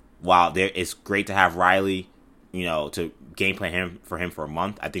 while it's great to have Riley, to game plan for him for a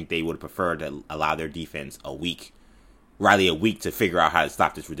month, I think they would have preferred to allow their defense Riley a week to figure out how to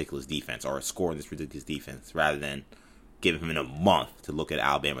stop this ridiculous defense or score in this ridiculous defense rather than giving him a month to look at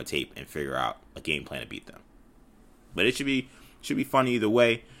Alabama tape and figure out a game plan to beat them. But it should be fun either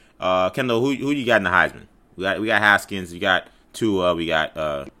way. Kendall, who you got in the Heisman? We got Haskins, we got Tua, we got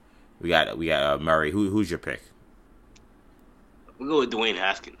Murray. Who's your pick? We'll go with Dwayne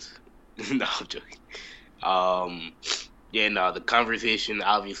Haskins. No, I'm joking. The conversation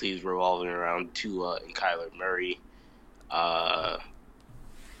obviously is revolving around Tua and Kyler Murray. I'm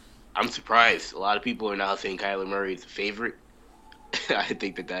surprised. A lot of people are now saying Kyler Murray is a favorite. I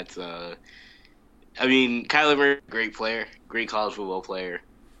think that's. Kyler Murray, great player, great college football player.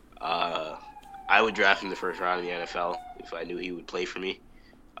 I would draft him the first round in the NFL if I knew he would play for me.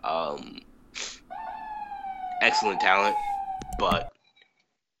 Excellent talent, but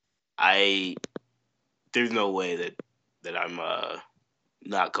there's no way that I'm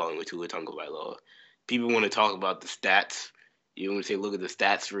not going with Tua Tagovailoa. People want to talk about the stats. You want to say, look at the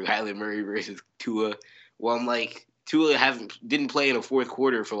stats for Kyler Murray versus Tua. Well, I'm like, Tua didn't play in a fourth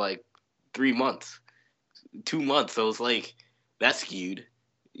quarter for like 3 months, 2 months. So it's like, that's skewed.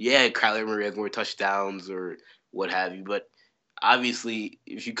 Yeah, Kyler Murray has more touchdowns or what have you, but obviously,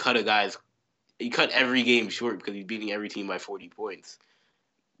 if you cut you cut every game short because he's beating every team by 40 points.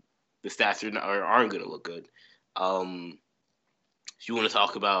 The stats aren't going to look good. If you want to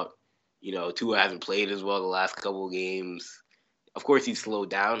talk about, Tua hasn't played as well the last couple of games. Of course, he's slowed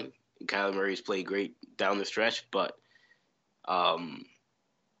down. Kyler Murray's played great down the stretch, but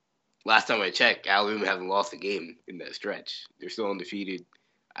last time I checked, Alabama hasn't lost a game in that stretch. They're still undefeated.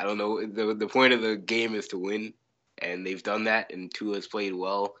 I don't know. The point of the game is to win, and they've done that, and Tua has played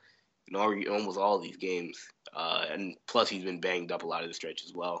well in almost all of these games. And plus, he's been banged up a lot of the stretch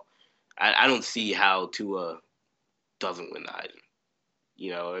as well. I don't see how Tua doesn't win the Heisman.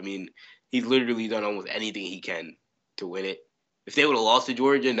 He's literally done almost anything he can to win it. If they would have lost to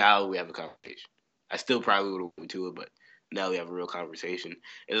Georgia, now we have a conversation. I still probably would have won to it, but now we have a real conversation.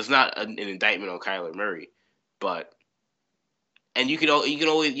 And it's not an indictment on Kyler Murray, and you can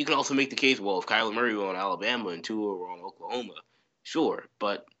also make the case, well, if Kyler Murray were on Alabama and Tua were on Oklahoma, sure,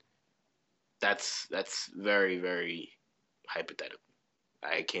 but that's very, very hypothetical.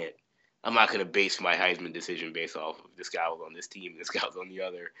 I'm not going to base my Heisman decision based off of this guy was on this team, this guy was on the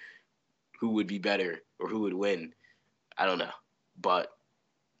other. Who would be better or who would win? I don't know. But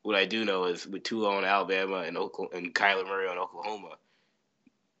what I do know is with Tua on Alabama and Kyler Murray on Oklahoma,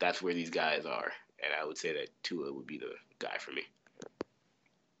 that's where these guys are. and I would say that Tua would be the guy for me.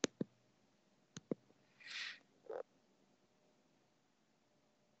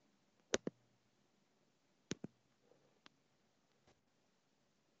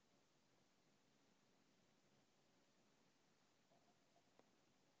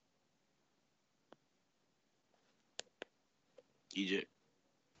 EJ.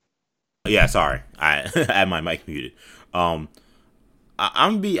 Yeah, sorry, I had my mic muted. I'm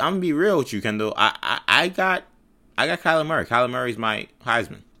gonna be real with you, Kendall. I got Kyler Murray. Kyler Murray's my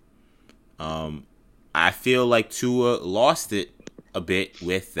Heisman. I feel like Tua lost it a bit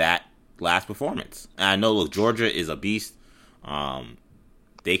with that last performance. And I know, look, Georgia is a beast.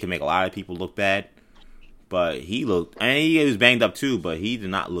 They can make a lot of people look bad, but he was banged up too, but he did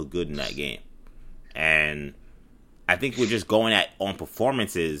not look good in that game. And I think we're just going on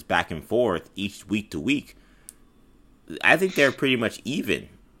performances back and forth each week to week. I think they're pretty much even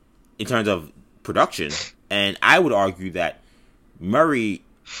in terms of production, and I would argue that Murray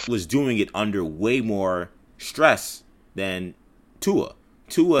was doing it under way more stress than Tua.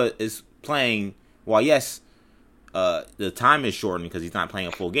 Tua is playing, while yes, the time is shortened because he's not playing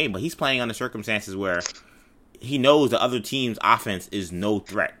a full game, but he's playing under circumstances where he knows the other team's offense is no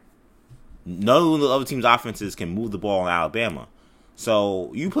threat. None of the other team's offenses can move the ball in Alabama.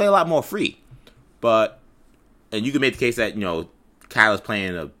 So you play a lot more free. And you can make the case that, Kyler's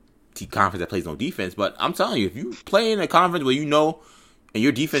playing a conference that plays no defense, but I'm telling you, if you play in a conference where and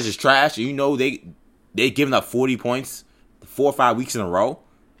your defense is trash, and they're giving up 40 points 4 or 5 weeks in a row,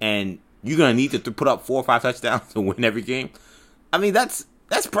 and you're going to need to put up 4 or 5 touchdowns to win every game, I mean, that's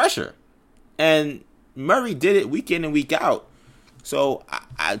pressure. And Murray did it week in and week out. So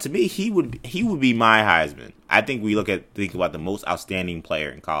to me, he would be my Heisman. I think we think about the most outstanding player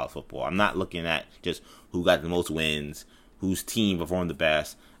in college football. I'm not looking at just who got the most wins, whose team performed the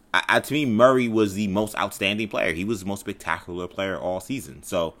best. To me, Murray was the most outstanding player. He was the most spectacular player all season.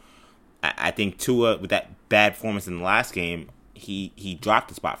 So I think Tua, with that bad performance in the last game, he dropped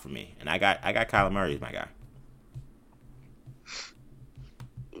the spot for me, and I got Kyler Murray as my guy.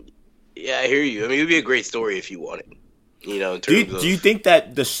 Yeah, I hear you. I mean, it would be a great story if you won it. Do you think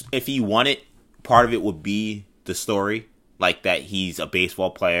that if he won it, part of it would be the story, like that he's a baseball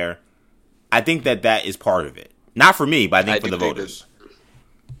player? I think that is part of it. Not for me, but I think for the voters.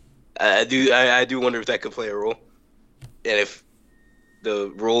 I do wonder if that could play a role, and if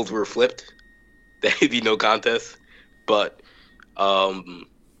the roles were flipped, there would be no contest. But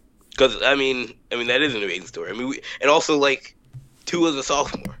because I mean that is an amazing story. I mean, and also like Tua's a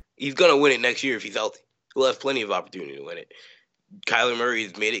sophomore. He's gonna win it next year if he's healthy. He'll have plenty of opportunity to win it. Kyler Murray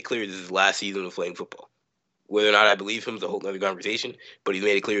has made it clear this is his last season of playing football. Whether or not I believe him is a whole other conversation, but he's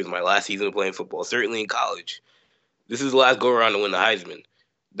made it clear it's my last season of playing football. Certainly in college, this is the last go-around to win the Heisman.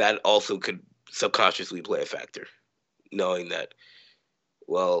 That also could subconsciously play a factor, knowing that,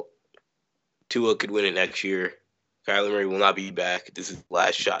 well, Tua could win it next year. Kyler Murray will not be back. This is the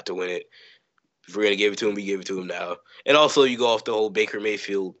last shot to win it. If we're going to give it to him, we give it to him now. And also, you go off the whole Baker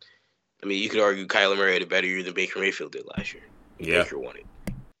Mayfield. I mean, you could argue Kyler Murray had a better year than Baker Mayfield did last year. Yeah. Baker won it.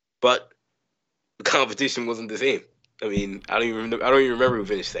 But the competition wasn't the same. I mean, I don't even remember who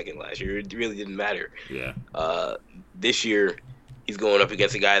finished second last year. It really didn't matter. Yeah. This year, he's going up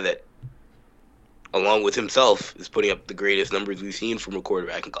against a guy that, along with himself, is putting up the greatest numbers we've seen from a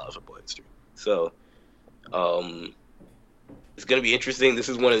quarterback in college football history. So, it's going to be interesting. This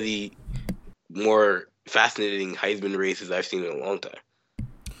is one of the more fascinating Heisman races I've seen in a long time.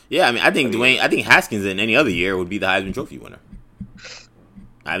 Yeah, I think Haskins in any other year would be the Heisman Trophy winner.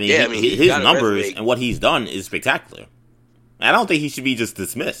 His numbers and what he's done is spectacular. I don't think he should be just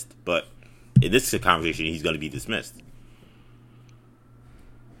dismissed, but in this conversation, he's going to be dismissed.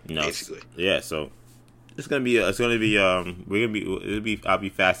 Basically. Yeah. So I'll be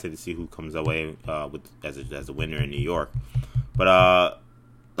fascinated to see who comes away as a winner in New York. But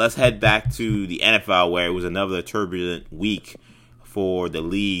let's head back to the NFL, where it was another turbulent week for the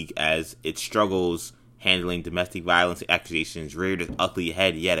league as it struggles handling domestic violence accusations reared its ugly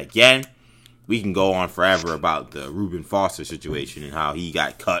head yet again. We can go on forever about the Reuben Foster situation and how he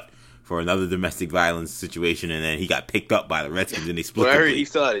got cut for another domestic violence situation, and then he got picked up by the Redskins and they split. When I heard he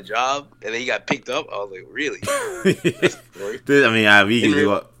still had a job and then he got picked up, I was like, really?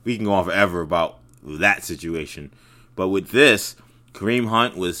 We can go on forever about that situation. But with this, Kareem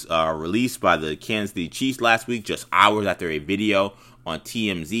Hunt was released by the Kansas City Chiefs last week, just hours after a video on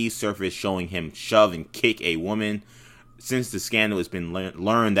TMZ surfaced showing him shove and kick a woman. Since the scandal, it's been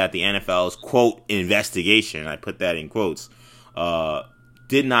learned that the NFL's, quote, investigation, I put that in quotes, the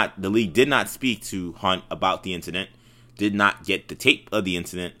league did not speak to Hunt about the incident, did not get the tape of the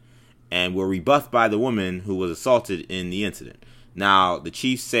incident, and were rebuffed by the woman who was assaulted in the incident. Now, the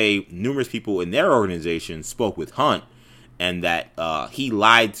Chiefs say numerous people in their organization spoke with Hunt, and that he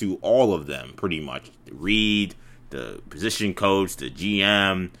lied to all of them, pretty much. Reed, the position coach, the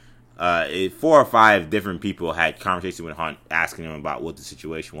GM, 4 or 5 different people had conversations with Hunt asking him about what the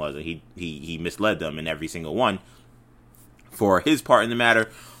situation was, and he misled them in every single one. For his part in the matter,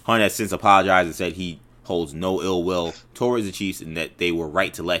 Hunt has since apologized and said he holds no ill will towards the Chiefs and that they were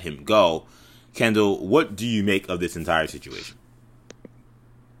right to let him go. Kendall, what do you make of this entire situation?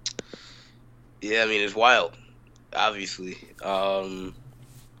 Yeah, I mean, it's wild, obviously. It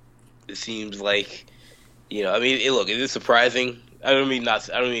seems like, I mean, look, is it surprising? I don't mean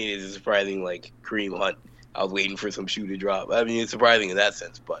is it surprising like Kareem Hunt? I was waiting for some shoe to drop. I mean, it's surprising in that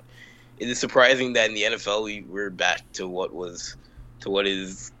sense, but is it surprising that in the NFL we're back to what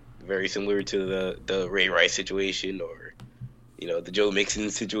is very similar to the Ray Rice situation, or the Joe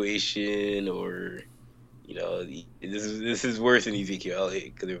Mixon situation, or this is worse than Ezekiel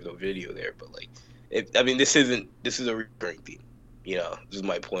Elliott because there was no video there. But this is a recurring theme. This is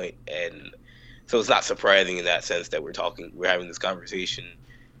my point, and so it's not surprising in that sense that we're having this conversation.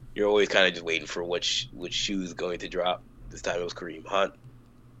 You're always kind of just waiting for which shoe is going to drop. This time it was Kareem Hunt.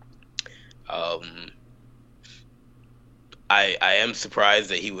 I am surprised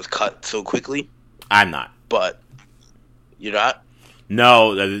that he was cut so quickly. I'm not. But you're not?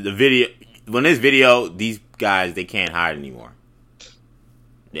 No, the video, when there's video, these guys, they can't hide anymore.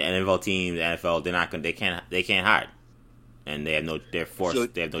 The NFL team, the NFL, they can't hide. And they have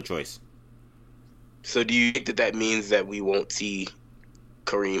no choice. So do you think that means that we won't see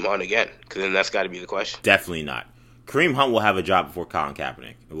Kareem Hunt again? Because then that's got to be the question. Definitely not. Kareem Hunt will have a job before Colin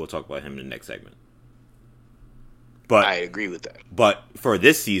Kaepernick, and we'll talk about him in the next segment. But I agree with that. But for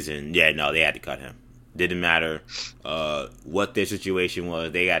this season, they had to cut him. Didn't matter what their situation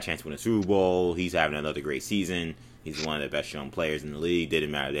was. They got a chance to win a Super Bowl. He's having another great season. He's one of the best young players in the league.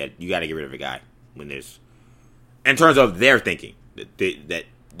 Didn't matter. You got to get rid of a guy when there's, in terms of their thinking, that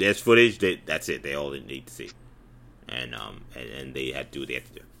there's footage. That's it. They all need to see, and they had to do what they had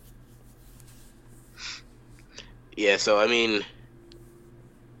to do. Yeah. So I mean,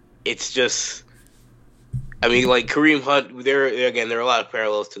 it's just. I mean, like Kareem Hunt, there are a lot of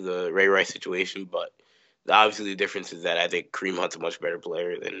parallels to the Ray Rice situation, but obviously the difference is that I think Kareem Hunt's a much better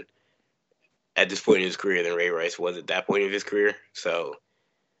player than at this point in his career than Ray Rice was at that point of his career. So,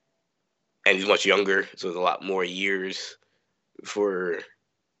 and he's much younger, so there's a lot more years for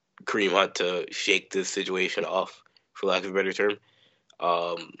Kareem Hunt to shake this situation off, for lack of a better term.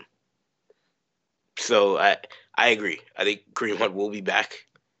 So I agree. I think Kareem Hunt will be back.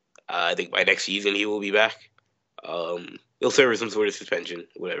 I think by next season he will be back. He'll serve some sort of suspension,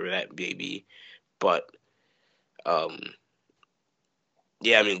 whatever that may be. But,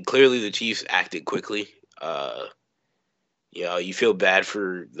 yeah, I mean, clearly the Chiefs acted quickly. You feel bad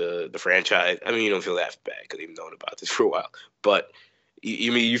for the franchise. I mean, you don't feel that bad because they've known about this for a while. But,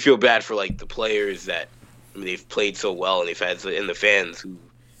 you feel bad for, like, the players that, they've played so well and and the fans who,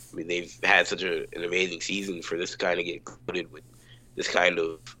 they've had such an amazing season for this to kind of get included with this kind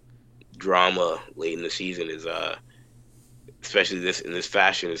of drama late in the season is especially in this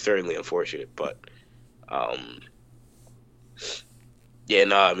fashion is certainly unfortunate. But I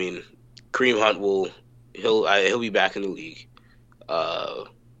mean, Kareem Hunt he'll be back in the league,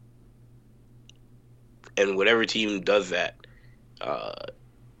 and whatever team does that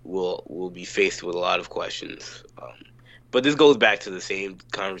will be faced with a lot of questions. But this goes back to the same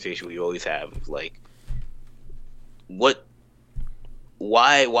conversation we always have, like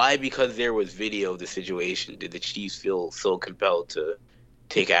why because there was video of the situation did the Chiefs feel so compelled to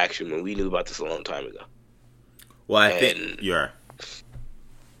take action when we knew about this a long time ago? Well, I think you're.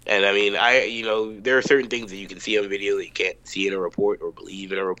 And I mean, there are certain things that you can see on video that you can't see in a report or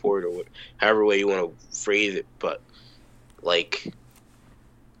believe in a report or however way you want to phrase it. But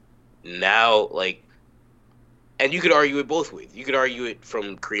now, and you could argue it both ways. You could argue it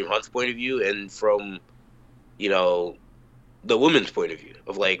from Kareem Hunt's point of view and from, the women's point of view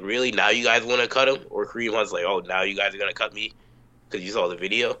of really now you guys want to cut him, or Kareem Hunt's like, oh, now you guys are going to cut me because you saw the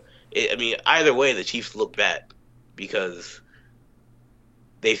video. Either way, the Chiefs look bad because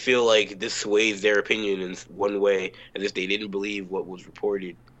they feel like this sways their opinion in one way as if they didn't believe what was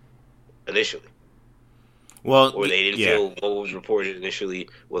reported initially. Well, or they didn't feel what was reported initially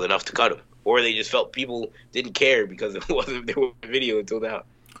was enough to cut him. Or they just felt people didn't care because there wasn't a video until now.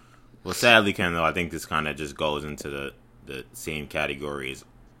 Well, sadly, Ken, though, I think this kind of just goes into the same category as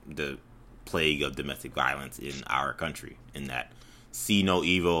the plague of domestic violence in our country, in that see no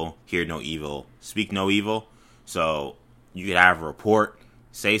evil, hear no evil, speak no evil. So you could have a report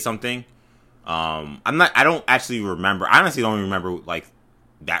say something. I don't actually remember. I honestly don't remember like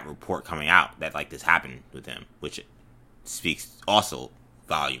that report coming out that like this happened with him, which speaks also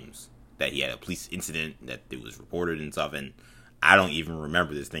volumes that he had a police incident that it was reported and stuff, and I don't even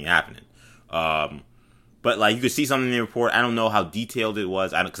remember this thing happening. But like you could see something in the report. I don't know how detailed it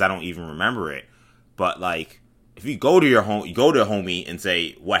was because I don't even remember it. But like if you go to your home, you go to a homie and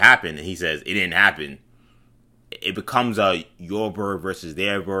say what happened, and he says it didn't happen. It becomes a your bird versus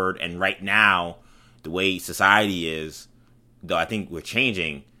their bird, and right now, the way society is, though I think we're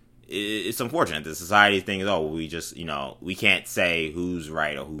changing, it's unfortunate. The society thing is, we just, we can't say who's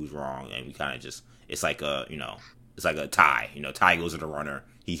right or who's wrong, and we kind of just, it's like a tie. Tie goes to the runner,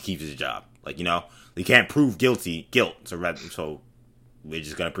 he keeps his job. Like, they can't prove guilt, so we're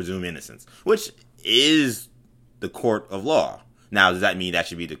just going to presume innocence, which is the court of law. Now, does that mean that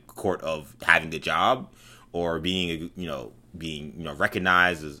should be the court of having a job? Or being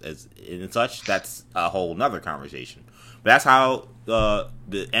recognized as and such, that's a whole nother conversation. But that's how the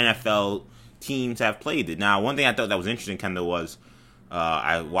NFL teams have played it. Now, one thing I thought that was interesting, Kendall, was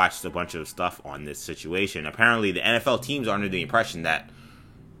I watched a bunch of stuff on this situation. Apparently, the NFL teams are under the impression that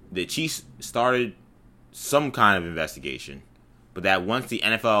the Chiefs started some kind of investigation, but that once the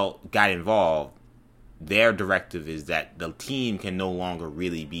NFL got involved, their directive is that the team can no longer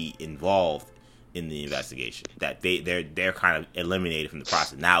really be involved in the investigation, that they're kind of eliminated from the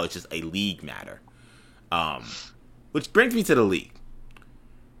process. Now it's just a league matter, which brings me to the league.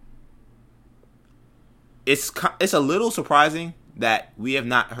 It's a little surprising that we have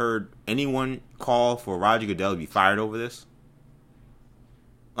not heard anyone call for Roger Goodell to be fired over this.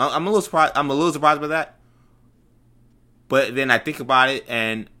 I'm a little surprised. I'm a little surprised by that. But then I think about it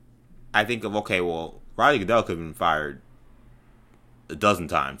and I think of, okay, well, Roger Goodell could have been fired a dozen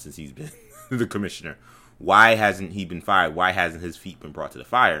times since he's been the commissioner. Why hasn't he been fired? Why hasn't his feet been brought to the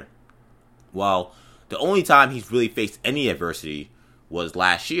fire? Well, the only time he's really faced any adversity was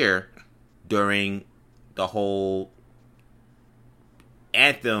last year during the whole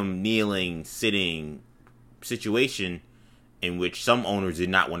anthem kneeling, sitting situation in which some owners did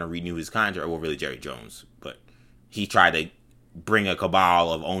not want to renew his contract. Well, really Jerry Jones, but he tried to bring a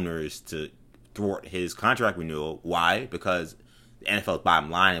cabal of owners to thwart his contract renewal. Why? Because the NFL's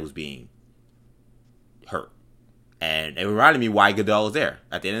bottom line was being hurt. And it reminded me why Goodell is there.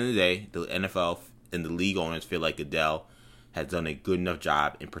 At the end of the day, the NFL and the league owners feel like Goodell has done a good enough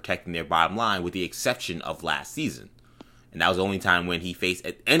job in protecting their bottom line, with the exception of last season. And that was the only time when he faced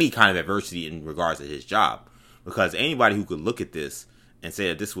any kind of adversity in regards to his job. Because anybody who could look at this and say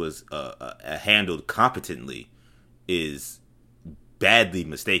that this was handled competently is badly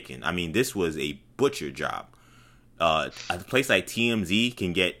mistaken. I mean, this was a butcher job. A place like TMZ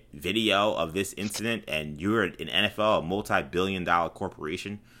can get video of this incident, and you're an NFL, a multi-billion-dollar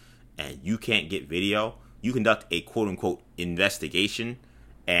corporation, and you can't get video. You conduct a quote-unquote investigation,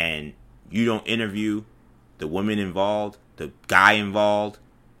 and you don't interview the women involved, the guy involved.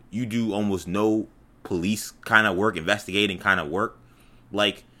 You do almost no police kind of work, investigating kind of work.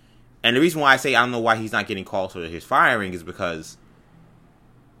 Like, and the reason why I say I don't know why he's not getting calls for his firing is because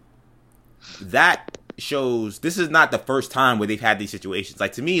that shows this is not the first time where they've had these situations.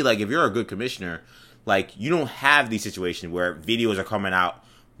 Like, to me, like, if you're a good commissioner, like, you don't have these situations where videos are coming out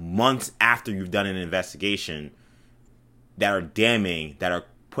months after you've done an investigation that are damning, that are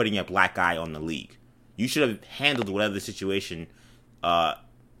putting a black eye on the league. You should have handled whatever the situation,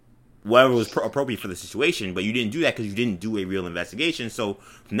 whatever was appropriate for the situation, but you didn't do that because you didn't do a real investigation. So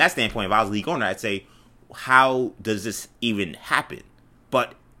from that standpoint, if I was a league owner, I'd say, how does this even happen?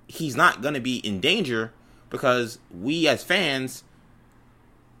 But he's not going to be in danger because we as fans,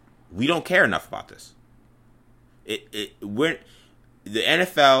 we don't care enough about this. The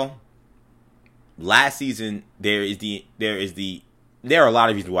NFL last season, there are a lot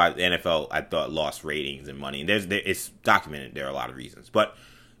of reasons why the NFL, I thought, lost ratings and money. And it's documented. There are a lot of reasons, but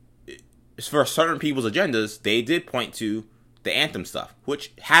for certain people's agendas, they did point to the anthem stuff,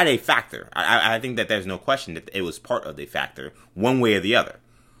 which had a factor. I think that there's no question that it was part of the factor, one way or the other.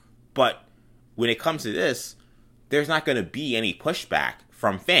 But when it comes to this, there's not going to be any pushback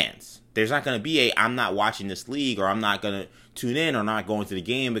from fans. There's not going to be I'm not watching this league, or I'm not going to tune in, or not going to the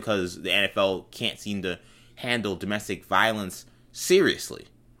game because the NFL can't seem to handle domestic violence seriously.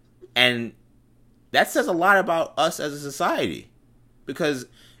 And that says a lot about us as a society, because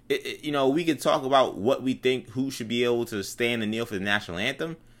we could talk about what we think, who should be able to stand and kneel for the national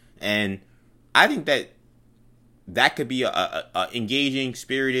anthem, and I think that could be a engaging,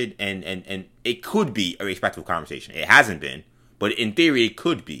 spirited, and it could be a respectful conversation. It hasn't been, but in theory it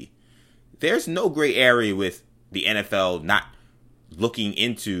could be. There's no gray area with the NFL not looking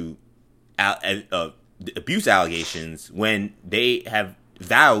into abuse allegations when they have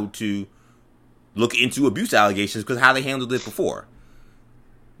vowed to look into abuse allegations because how they handled it before.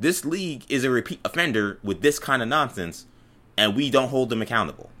 This league is a repeat offender with this kind of nonsense, and we don't hold them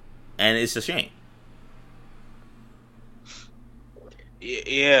accountable. And it's a shame.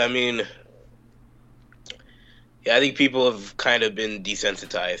 Yeah, I mean, I think people have kind of been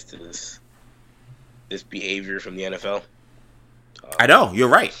desensitized to this behavior from the NFL. I know, you're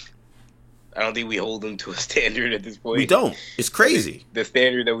right. I don't think we hold them to a standard at this point. We don't. It's crazy. The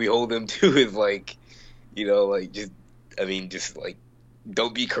standard that we hold them to is like, just like,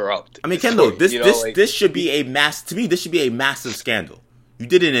 don't be corrupt. I mean, Kendall, this should be a this should be a massive scandal. You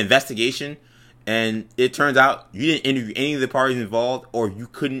did an investigation, and it turns out you didn't interview any of the parties involved, or you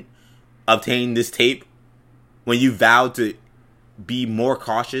couldn't obtain this tape when you vowed to be more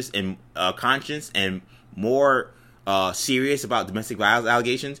cautious and conscious and more serious about domestic violence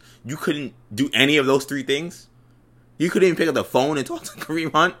allegations. You couldn't do any of those three things. You couldn't even pick up the phone and talk to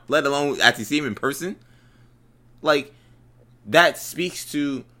Kareem Hunt, let alone actually see him in person. Like, that speaks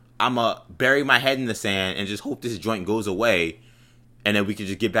to, I'ma bury my head in the sand and just hope this joint goes away, and then we can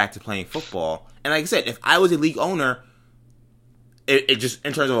just get back to playing football. And like I said, if I was a league owner, it just,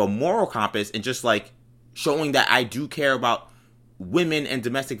 in terms of a moral compass and just like showing that I do care about women and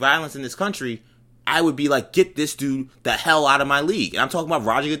domestic violence in this country, I would be like, get this dude the hell out of my league. And I'm talking about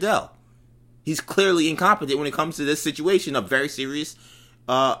Roger Goodell. He's clearly incompetent when it comes to this situation, a very serious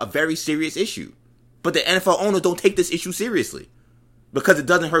issue. But the NFL owners don't take this issue seriously because it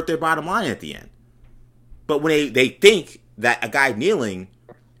doesn't hurt their bottom line at the end. But when they think that a guy kneeling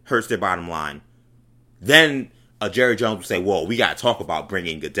hurts their bottom line, then Jerry Jones will say, well, we got to talk about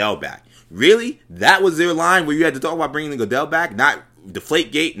bringing Goodell back. Really? That was their line where you had to talk about bringing Goodell back? Not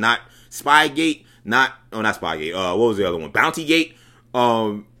Deflategate, not Spygate, not Spygate. What was the other one? Bountygate.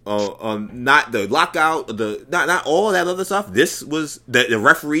 Not the lockout. Not all that other stuff. This was the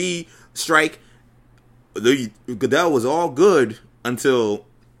referee strike. Goodell was all good until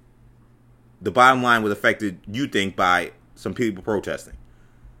the bottom line was affected, you think, by some people protesting.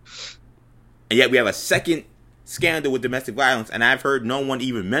 And yet we have a second scandal with domestic violence, and I've heard no one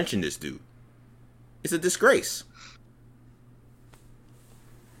even mention this dude. It's a disgrace.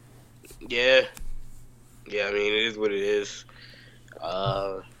 Yeah. Yeah, I mean, it is what it is.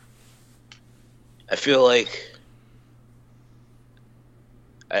 I feel like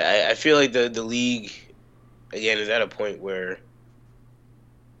I feel like the league, again, is at a point where,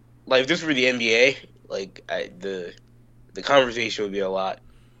 like, if this were the NBA, like, the conversation would be a lot.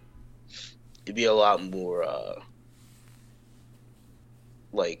 It'd be a lot more,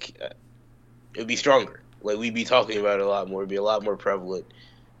 it would be stronger. Like, we'd be talking about it a lot more. It'd be a lot more prevalent.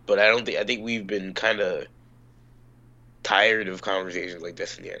 But I think we've been kind of tired of conversations like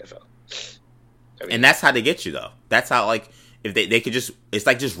this in the NFL. I mean, and that's how they get you, though. That's how, like, if they could just, it's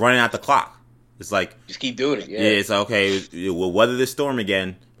like just running out the clock. It's like, just keep doing it. Yeah, it's like, okay, we'll weather this storm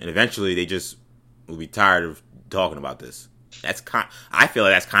again, and eventually they just will be tired of talking about this. I feel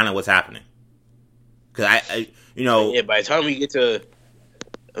like that's kind of what's happening. Because yeah. By the time we get to,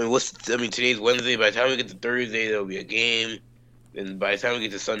 today's Wednesday. By the time we get to Thursday, there'll be a game. And by the time we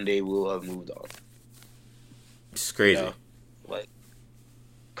get to Sunday, we'll have moved on. It's crazy. Like,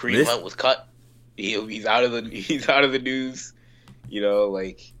 Kareem Hunt was cut. He's out of the news. There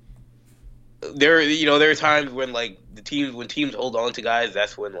are times when, like, when teams hold on to guys,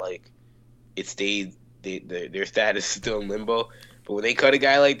 that's when, like, it stays, their status is still in limbo. But when they cut a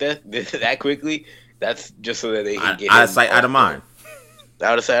guy like that quickly, that's just so that they can get out of sight, out of mind.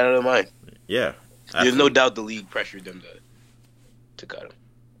 Out of sight, out of mind. Yeah. There's no doubt the league pressured them to cut him.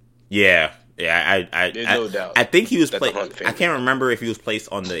 Yeah. There's no doubt. I think he was placed. I can't remember if he was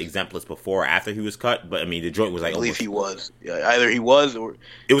placed on the exempt list before or after he was cut, but I mean, the joint was like. I believe he was. Yeah, either he was or.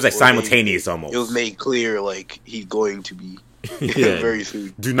 It was like simultaneous almost. It was made clear, like, he's going to be very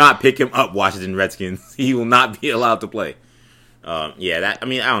soon. Do not pick him up, Washington Redskins. He will not be allowed to play. I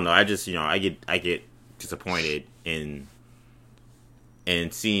don't know. I just, I get disappointed in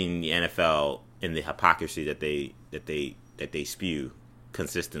seeing the NFL and the hypocrisy that they spew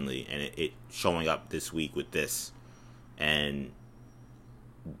consistently, and it showing up this week with this, and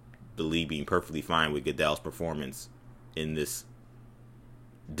the league being perfectly fine with Goodell's performance in this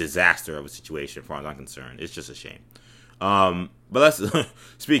disaster of a situation, as far as I'm concerned. It's just a shame. But let's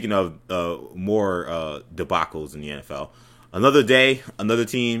speaking of more debacles in the NFL, another day, another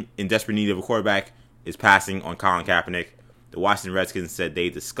team in desperate need of a quarterback is passing on Colin Kaepernick. The Washington Redskins said they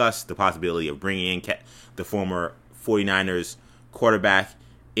discussed the possibility of bringing in the former 49ers quarterback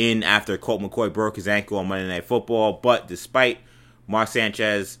in after Colt McCoy broke his ankle on Monday Night Football, but despite Mark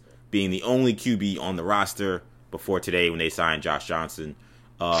Sanchez being the only QB on the roster before today when they signed Josh Johnson.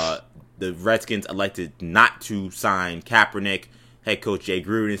 The Redskins elected not to sign Kaepernick. Head coach Jay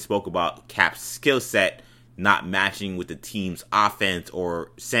Gruden spoke about Cap's skill set not matching with the team's offense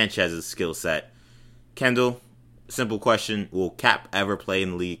or Sanchez's skill set. Kendall, simple question. Will Cap ever play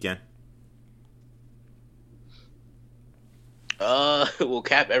in the league again? Will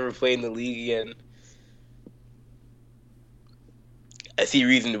Cap ever play in the league again? I see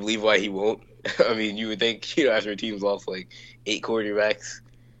reason to believe why he won't. I mean, you would think, after a team's lost like 8 quarterbacks.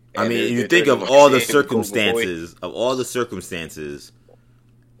 I mean, you think of all the circumstances,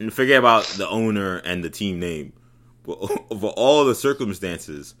 and forget about the owner and the team name, but of all the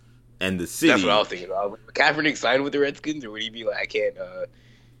circumstances and the city. That's what I was thinking about. Would Kaepernick sign with the Redskins, or would he be like, I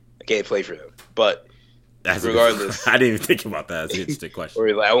can't play for them? But regardless, I didn't even think about that. That's an interesting question.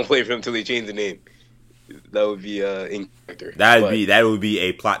 Or like, I won't play for them until they change the name. That would be in character. That would be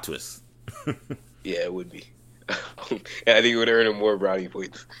a plot twist. Yeah, it would be. And I think it would earn him more brownie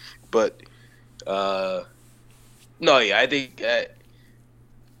points. But no, yeah, I think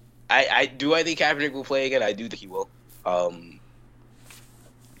I think Kaepernick will play again. I do think he will. I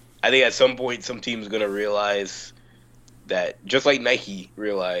think at some point some team's gonna realize that, just like Nike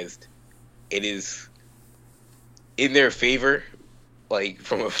realized, it is in their favor, like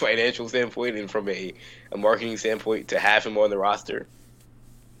from a financial standpoint and from a marketing standpoint, to have him on the roster.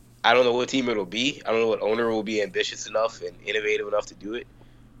 I don't know what team it'll be. I don't know what owner will be ambitious enough and innovative enough to do it.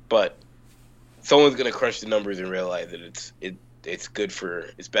 But someone's gonna crunch the numbers and realize that it's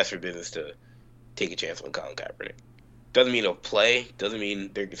best for business to take a chance on Colin Kaepernick. Doesn't mean he'll play. Doesn't mean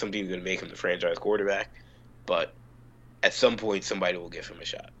some team's gonna make him the franchise quarterback. But at some point, somebody will give him a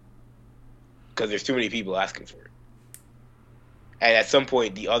shot because there's too many people asking for it. And at some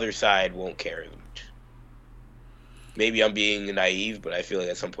point, the other side won't care as much. Maybe I'm being naive, but I feel like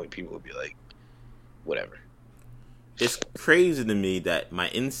at some point people will be like, whatever. It's crazy to me that my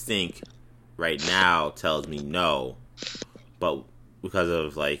instinct right now tells me no, but because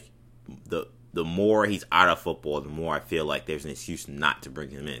of like the more he's out of football, the more I feel like there's an excuse not to bring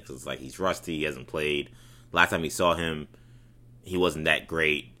him in, because it's like he's rusty, he hasn't played. Last time we saw him, he wasn't that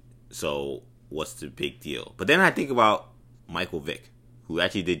great, so what's the big deal? But then I think about Michael Vick, who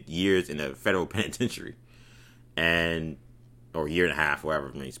actually did years in a federal penitentiary, or a year and a half, wherever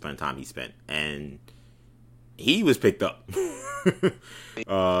many time he spent, and he was picked up,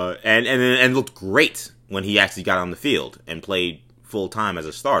 and looked great when he actually got on the field and played full time as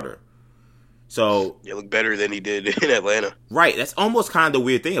a starter. So it looked better than he did in Atlanta. Right. That's almost kind of the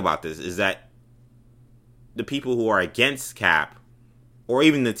weird thing about this, is that the people who are against Cap, or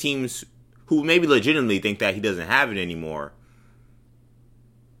even the teams who maybe legitimately think that he doesn't have it anymore,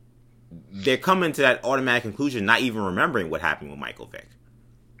 they're coming to that automatic conclusion, not even remembering what happened with Michael Vick.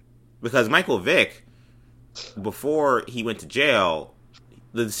 Because Michael Vick, before he went to jail,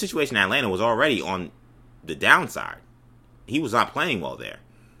 the situation in Atlanta was already on the downside. He was not playing well there.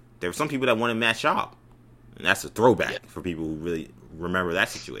 There were some people that wanted Matt Schaub, and that's a throwback for people who really remember that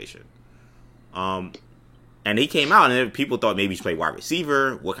situation. And he came out, and people thought maybe he should play wide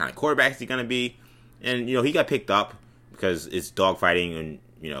receiver. What kind of quarterback is he going to be? And, he got picked up because it's dogfighting, and,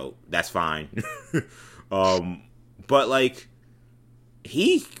 that's fine. But, like,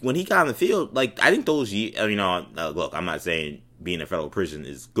 when he got on the field, like, I think those years, look, I'm not saying being in a federal prison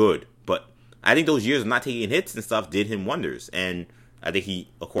is good, but I think those years of not taking hits and stuff did him wonders. And I think he,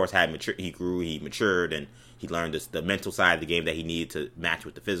 of course, he grew, he matured, and he learned the mental side of the game that he needed to match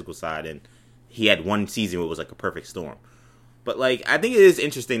with the physical side. And he had one season where it was like a perfect storm. But, like, I think it is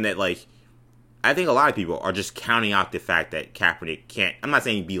interesting that, like, I think a lot of people are just counting out the fact that Kaepernick can't, I'm not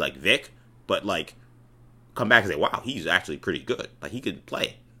saying be like Vic, but, like, come back and say, wow, he's actually pretty good. Like, he could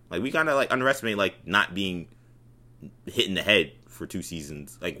play. Like, we kind of, like, underestimate, like, not being hit in the head for 2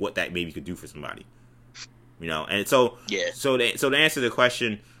 seasons, like, what that maybe could do for somebody. And so, yeah. So to answer the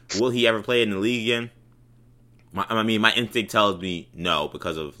question, will he ever play in the league again? My instinct tells me no,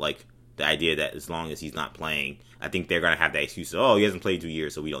 because of, like, the idea that as long as he's not playing, I think they're going to have that excuse of, he hasn't played 2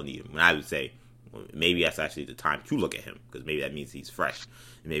 years, so we don't need him. And I would say, well, maybe that's actually the time to look at him, because maybe that means he's fresh.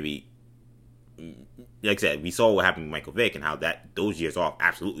 Maybe, like I said, we saw what happened with Michael Vick and how those years off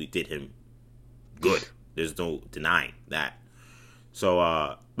absolutely did him good. There's no denying that.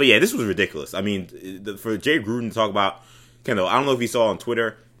 So, but yeah, this was ridiculous. I mean, for Jay Gruden to talk about, Kendall, I don't know if you saw on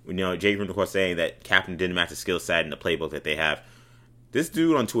Twitter, Jay Gruden, of course, saying that Kaepernick didn't match the skill set and the playbook that they have. This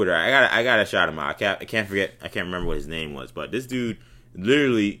dude on Twitter, I gotta shout him out. I can't remember what his name was, but this dude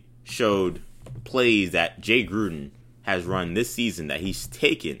literally showed plays that Jay Gruden has run this season that he's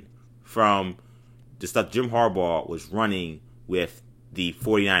taken from the stuff Jim Harbaugh was running with the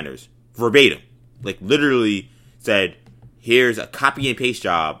 49ers verbatim. Like, literally said, here's a copy and paste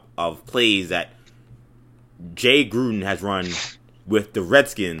job of plays that Jay Gruden has run with the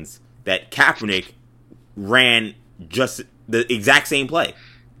Redskins that Kaepernick ran just the exact same play.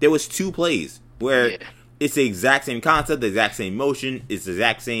 There was 2 plays where it's the exact same concept, the exact same motion, it's the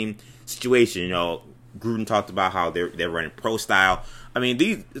exact same situation. You know, Gruden talked about how they're running pro style. I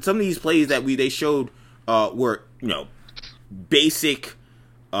mean, some of these plays that they showed were, you know, basic,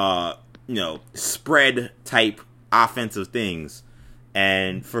 you know, spread type offensive things.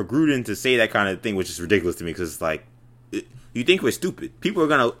 And for Gruden to say that kind of thing, which is ridiculous to me, because it's like, you think we're stupid. People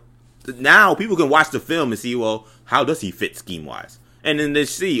can watch the film and see, well, how does he fit scheme wise? And then they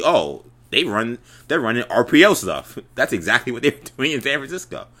see, oh, they're running RPO stuff. That's exactly what they were doing in San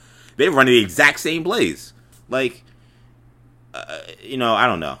Francisco. They're running the exact same plays. Like, you know, I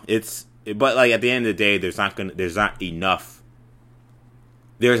don't know. But like at the end of the day, there's not enough.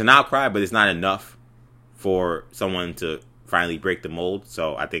 There's an outcry, but it's not enough for someone to finally break the mold.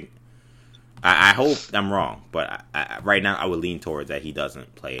 So I think, I hope I'm wrong, but right now I would lean towards that he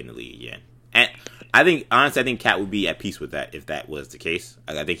doesn't play in the league again. And honestly, I think Cat would be at peace with that if that was the case.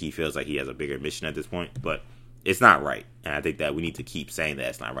 I think he feels like he has a bigger mission at this point, but it's not right. And I think that we need to keep saying that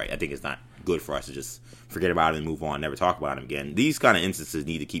it's not right. I think it's not good for us to just forget about it and move on, never talk about him again. These kind of instances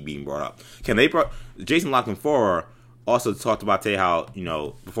need to keep being brought up. Jason Lockton-Forer also talked about today how, you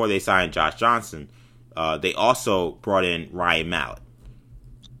know, before they signed Josh Johnson, they also brought in Ryan Mallett.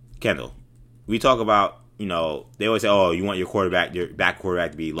 Kendall, we talk about, you know, they always say, oh, you want your back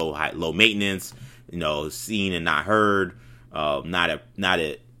quarterback to be low maintenance, you know, seen and not heard, not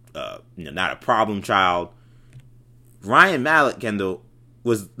a problem child. Ryan Mallett, Kendall,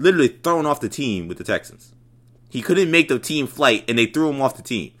 was literally thrown off the team with the Texans. He couldn't make the team flight, and they threw him off the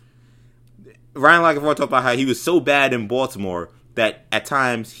team. Ryan Lockton-Forer talked about how he was so bad in Baltimore that at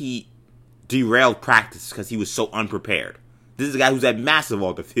times he derailed practice because he was so unprepared. This is a guy who's had massive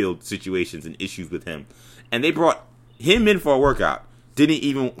off-the-field situations and issues with him. And they brought him in for a workout. Didn't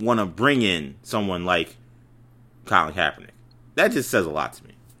even want to bring in someone like Colin Kaepernick. That just says a lot to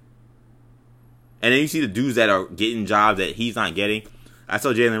me. And then you see the dudes that are getting jobs that he's not getting. I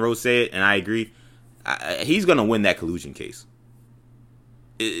saw Jalen Rose say it, and I agree. He's going to win that collusion case.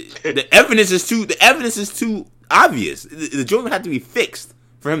 The evidence is too obvious. The joint would have to be fixed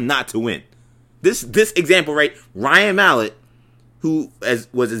for him not to win. This example, right? Ryan Mallett, who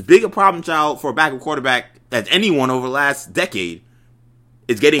was as big a problem child for a backup quarterback as anyone over the last decade,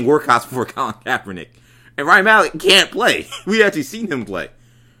 is getting workouts for Colin Kaepernick. And Ryan Mallett can't play. We actually seen him play.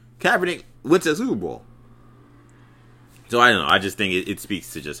 Kaepernick went to the Super Bowl. So I don't know. I just think it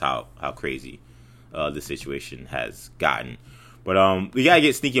speaks to just how crazy the situation has gotten. But we gotta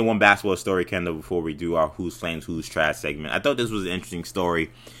get sneaky in one basketball story, Kendall, before we do our Who's Flames, Who's Trash segment. I thought this was an interesting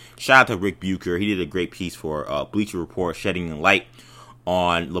story. Shout out to Rick Bucher. He did a great piece for Bleacher Report, shedding light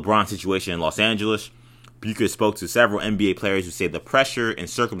on LeBron's situation in Los Angeles. Bucher spoke to several NBA players who say the pressure and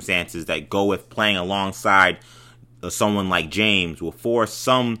circumstances that go with playing alongside someone like James will force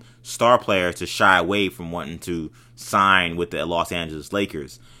some star players to shy away from wanting to sign with the Los Angeles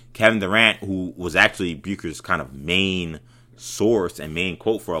Lakers. Kevin Durant, who was actually Bucher's kind of main source and main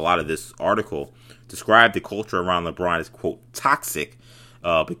quote for a lot of this article, described the culture around LeBron as, quote, toxic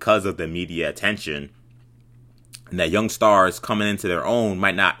because of the media attention, and that young stars coming into their own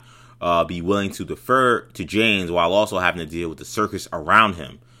might not be willing to defer to James while also having to deal with the circus around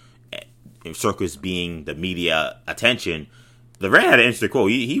him. Circus being the media attention. Durant had an interesting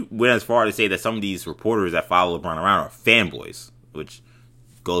quote. He went as far to say that some of these reporters that follow LeBron around are fanboys, which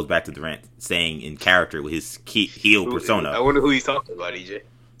goes back to Durant saying in character with his heel persona. I wonder who he's talking about, EJ.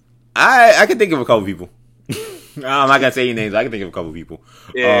 I can think of a couple people. I'm not gonna say any names. I can think of a couple people.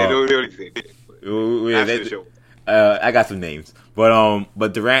 Yeah, I got some names,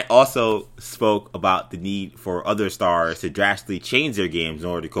 but Durant also spoke about the need for other stars to drastically change their games in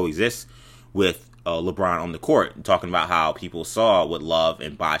order to coexist with LeBron on the court, talking about how people saw what Love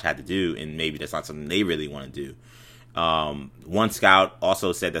and Bosh had to do, and maybe that's not something they really want to do. One scout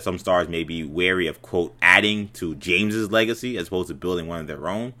also said that some stars may be wary of, quote, adding to James's legacy as opposed to building one of their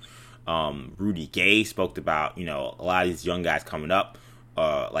own. Rudy Gay spoke about, you know, a lot of these young guys coming up,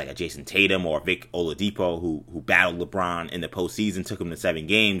 like a Jason Tatum or Vic Oladipo, who battled LeBron in the postseason, took him to 7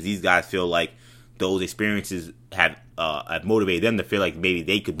 games. These guys feel like those experiences have motivated them to feel like maybe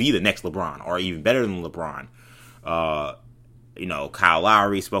they could be the next LeBron or even better than LeBron. You know, Kyle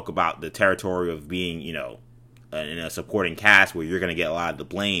Lowry spoke about the territory of being, you know, in a supporting cast where you're going to get a lot of the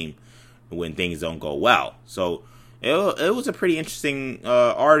blame when things don't go well. So It was a pretty interesting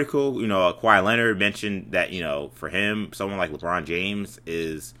article. Kawhi Leonard mentioned that for him, someone like LeBron James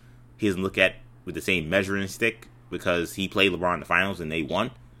he doesn't look at with the same measuring stick because he played LeBron in the finals and they won.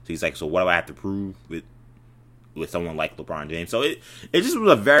 So he's like, so what do I have to prove with someone like LeBron James? So it just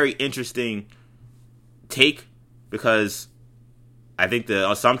was a very interesting take because I think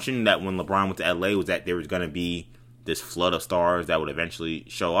the assumption that when LeBron went to LA was that there was going to be this flood of stars that would eventually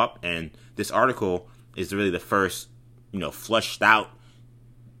show up, and this article is really the first, flushed out,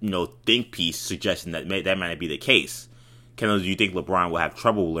 think piece suggesting that that might not be the case. Kendall, do you think LeBron will have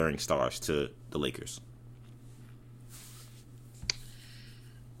trouble luring stars to the Lakers?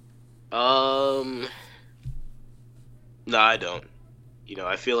 No, I don't.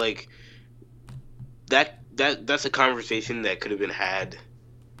 I feel like that's a conversation that could have been had,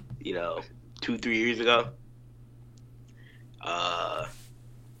 2-3 years ago.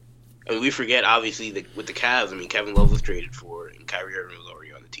 We forget, obviously, with the Cavs, Kevin Love was traded for, and Kyrie Irving was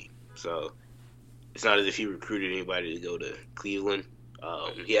already on the team. So it's not as if he recruited anybody to go to Cleveland.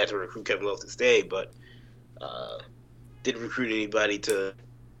 He had to recruit Kevin Love to stay, but didn't recruit anybody to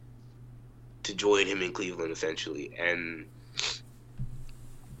join him in Cleveland, essentially. And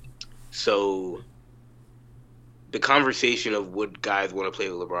so the conversation of would guys want to play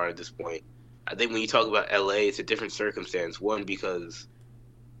with LeBron at this point, I think when you talk about LA, it's a different circumstance. One, because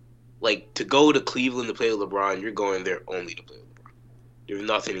to go to Cleveland to play with LeBron, you're going there only to play with LeBron. There's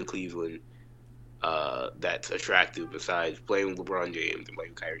nothing in Cleveland that's attractive besides playing with LeBron James and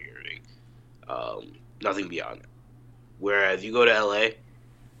playing with Kyrie Irving. Nothing beyond that. Whereas you go to LA,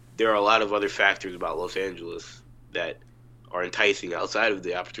 there are a lot of other factors about Los Angeles that are enticing outside of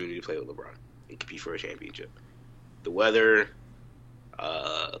the opportunity to play with LeBron and compete for a championship. The weather,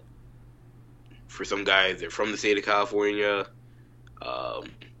 for some guys, they're from the state of California,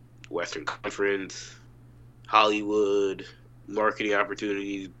 Western Conference, Hollywood, marketing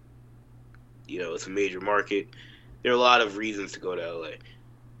opportunities. It's a major market. There are a lot of reasons to go to LA.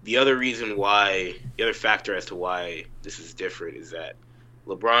 The other factor as to why this is different is that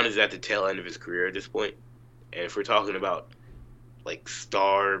LeBron is at the tail end of his career at this point. And if we're talking about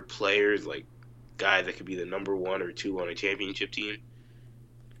star players, guys that could be the number 1 or 2 on a championship team,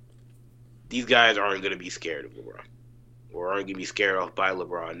 these guys aren't going to be scared of LeBron or aren't going to be scared off by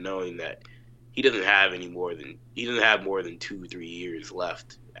LeBron, knowing that he doesn't have more than 2-3 years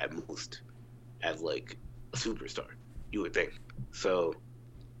left at most as a superstar, you would think. So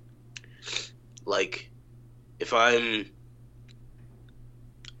if I'm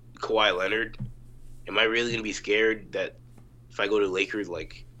Kawhi Leonard, am I really going to be scared that if I go to Lakers,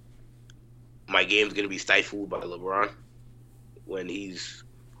 my game's going to be stifled by LeBron when he's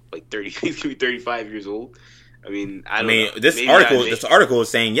 30, he's going to be 35 years old? I don't know. This article is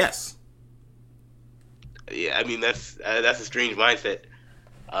saying yes. Yeah, that's a strange mindset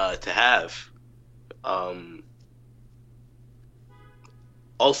to have.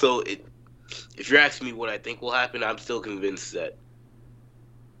 Also, if you're asking me what I think will happen, I'm still convinced that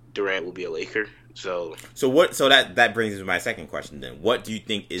Durant will be a Laker. So that brings me to my second question then. What do you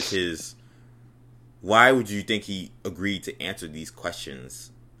think is his... Why would you think he agreed to answer these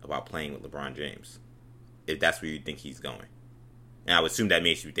questions about playing with LeBron James, if that's where you think he's going? And I would assume that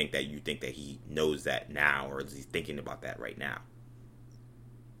makes you think that he knows that now, or is he thinking about that right now?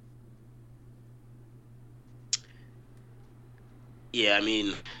 Yeah,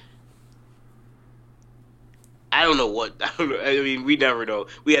 I don't know we never know.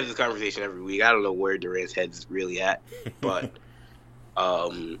 We have this conversation every week. I don't know where Durant's head's really at, but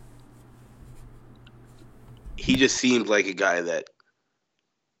he just seems like a guy that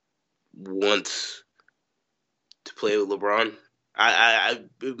wants to play with LeBron.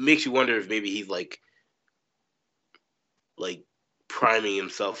 It makes you wonder if maybe he's priming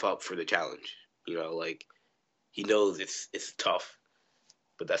himself up for the challenge. He knows it's tough,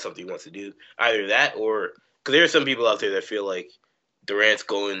 but that's something he wants to do. Either that, or because there are some people out there that feel like Durant's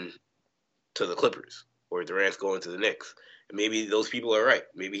going to the Clippers or Durant's going to the Knicks. And maybe those people are right.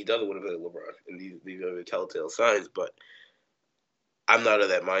 Maybe he doesn't want to play with LeBron, and these are the telltale signs. But I'm not of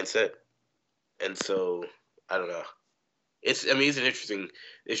that mindset, and so I don't know. It's an interesting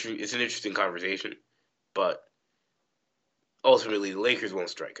conversation, but ultimately the Lakers won't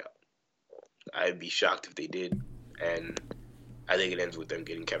strike out. I'd be shocked if they did, and I think it ends with them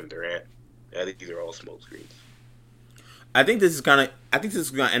getting Kevin Durant. I think these are all smoke screens. I think this is gonna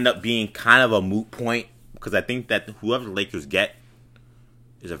end up being kind of a moot point, because I think that whoever the Lakers get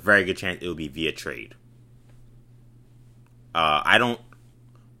is a very good chance it will be via trade. I don't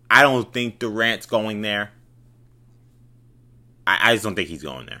think Durant's going there. I just don't think he's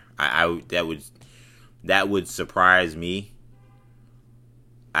going there. That would that would surprise me.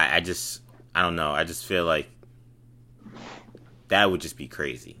 I don't know. I just feel like that would just be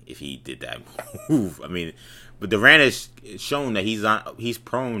crazy if he did that move. I mean, but Durant has shown that he's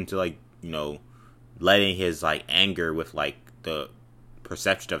prone to, like, you know, letting his, like, anger with, like, the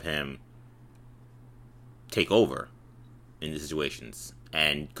perception of him take over in the situations.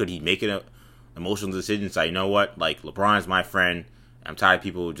 And could he make an emotional decision? Say, you know what, like, LeBron's my friend. I'm tired of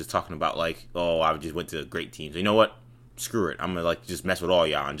people just talking about, like, oh, I just went to a great team. So you know what? Screw it. I'm gonna, like, just mess with all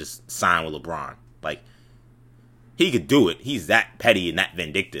y'all and just sign with LeBron. Like, he could do it. He's that petty and that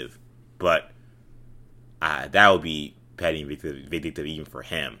vindictive. But that would be petty and vindictive even for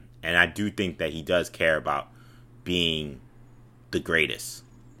him. And I do think that he does care about being the greatest.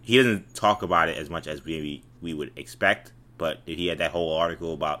 He doesn't talk about it as much as maybe we would expect. But if he had that whole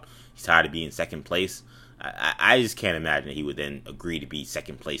article about he's tired of being second place, I just can't imagine that he would then agree to be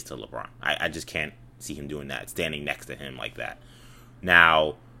second place to LeBron. I just can't see him doing that, standing next to him like that.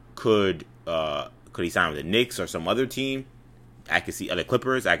 Now, could he sign with the Knicks or some other team? I could see other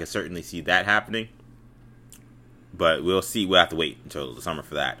Clippers. I could certainly see that happening. But we'll see. We'll have to wait until the summer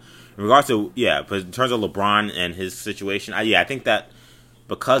for that. In regards to, but in terms of LeBron and his situation, I think that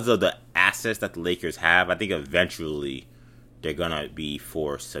because of the assets that the Lakers have, I think eventually they're going to be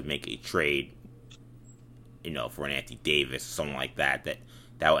forced to make a trade, you know, for an Anthony Davis or something like that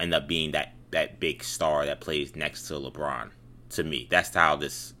will end up being that big star that plays next to LeBron. To me, that's how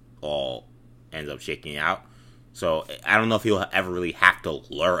this all ends up shaking out. So I don't know if he'll ever really have to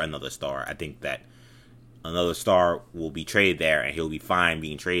lure another star. I think that another star will be traded there, and he'll be fine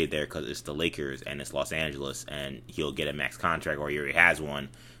being traded there because it's the Lakers and it's Los Angeles, and he'll get a max contract, or he already has one,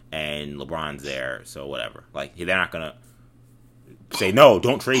 and LeBron's there, so whatever. Like, they're not gonna say, no,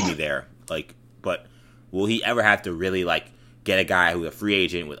 don't trade me there. Like, but will he ever have to really, like, get a guy who's a free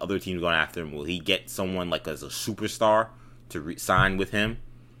agent with other teams going after him? Will he get someone, like, as a superstar to sign with him?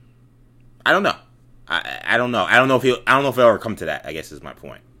 I don't know. I don't know. I don't know if it'll ever come to that, I guess is my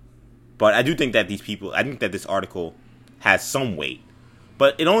point. But I do think that I think that this article has some weight.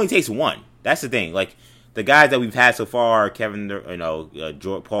 But it only takes one. That's the thing. Like, the guys that we've had so far, Paul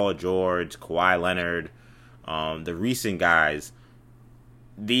George, Kawhi Leonard, the recent guys,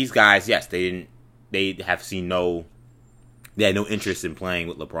 these guys, yes, they had no interest in playing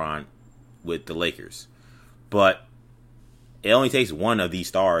with LeBron with the Lakers. But it only takes one of these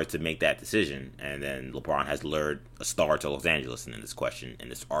stars to make that decision, and then LeBron has lured a star to Los Angeles, and then this question and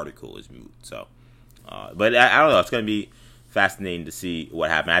this article is moot. So, but I don't know. It's going to be fascinating to see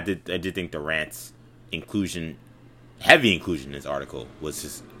what happened. I did think Durant's heavy inclusion in this article was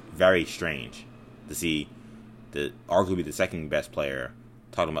just very strange to see arguably the second best player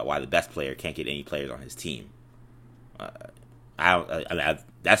talking about why the best player can't get any players on his team.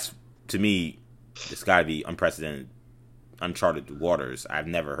 That's, to me, it's got to be unprecedented, uncharted waters. I've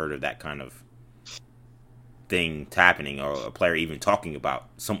never heard of that kind of thing happening, or a player even talking about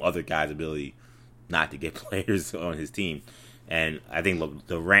some other guy's ability not to get players on his team. And I think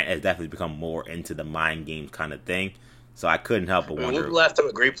Durant has definitely become more into the mind games kind of thing. So I couldn't help but wonder. When was the last time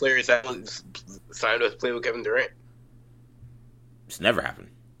a great player signed to play with Kevin Durant? It's never happened.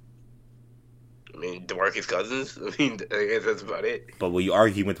 I mean, DeMarcus Cousins. I mean, I guess that's about it. But will you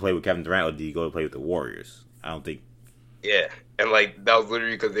argue he went to play with Kevin Durant, or did he go to play with the Warriors? I don't think. Yeah, and like that was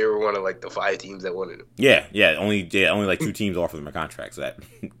literally because they were one of like the 5 teams that wanted him. Yeah, only like 2 teams offered him a contract, so that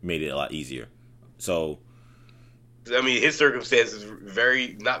made it a lot easier. So, I mean, his circumstances were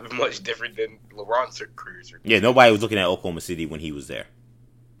very not much different than LeBron's career. Yeah, nobody was looking at Oklahoma City when he was there.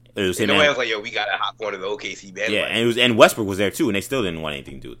 It was nobody was like, "Yo, we gotta hop onto the OKC bandwagon." Yeah, and Westbrook was there too, and they still didn't want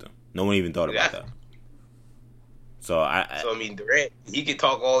anything to do with them. No one even thought about that. So I mean, Durant, he can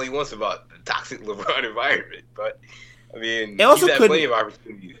talk all he wants about the toxic LeBron environment, but I mean, he's had plenty of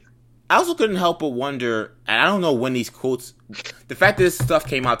opportunities. I also couldn't help but wonder, and I don't know when these quotes, the fact that this stuff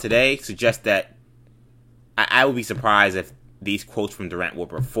came out today suggests that I would be surprised if these quotes from Durant were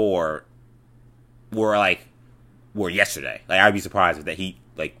yesterday. Like, I'd be surprised if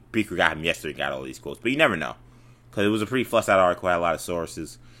Beaker got him yesterday, got all these quotes, but you never know, because it was a pretty fleshed out article, had a lot of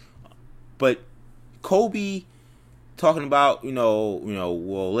sources. But Kobe talking about,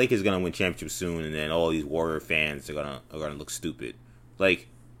 well, Lakers are gonna win championships soon, and then all these Warrior fans are gonna look stupid. Like,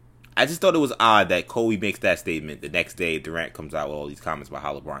 I just thought it was odd that Kobe makes that statement. The next day, Durant comes out with all these comments about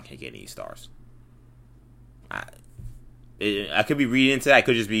how LeBron can't get any stars. I could be reading into that. It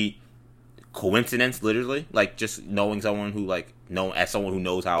could just be coincidence, literally, like just knowing someone who someone who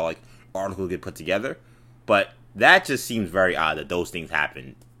knows how articles get put together. But that just seems very odd that those things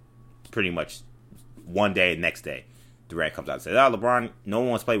happen pretty much one day, next day. Durant comes out and says, LeBron, no one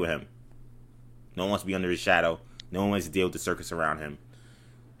wants to play with him. No one wants to be under his shadow. No one wants to deal with the circus around him.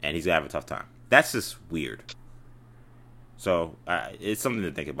 And he's going to have a tough time. That's just weird. So, it's something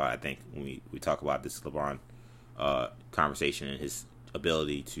to think about, I think, when we talk about this LeBron conversation and his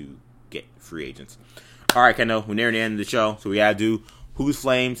ability to get free agents. All right, Kendall, we're nearing the end of the show, so we got to do who's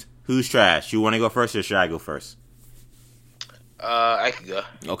flames, who's trash. You want to go first, or should I go first? I could go.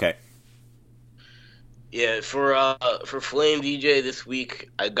 Okay. Yeah, for Flame DJ this week,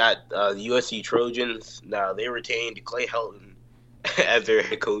 I got the USC Trojans. Now, they retained Clay Helton as their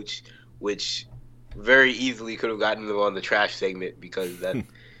head coach, which very easily could have gotten them on the trash segment because that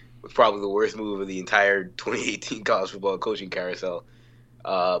was probably the worst move of the entire 2018 college football coaching carousel.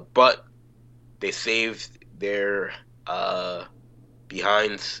 But they saved their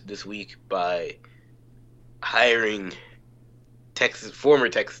behinds this week by hiring former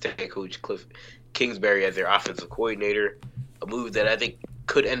Texas Tech coach Cliff Kingsbury as their offensive coordinator, a move that I think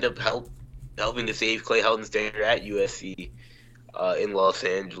could end up helping to save Clay Helton's tenure at USC in Los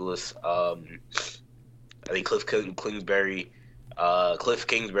Angeles. I think Cliff Kingsbury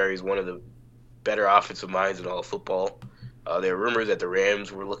is one of the better offensive minds in all of football. There are rumors that the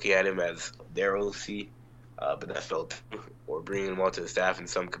Rams were looking at him as their OC, but that fell through, or bringing him onto the staff in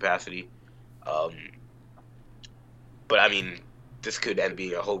some capacity. But I mean, this could end up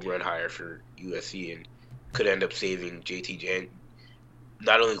being a home run hire for USC and could end up saving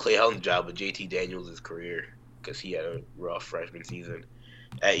not only Clay Helton's job, but JT Daniels' career, because he had a rough freshman season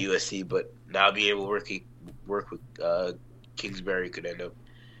at USC. But now being able to work with Kingsbury could end up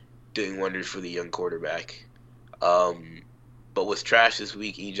doing wonders for the young quarterback. But what's trash this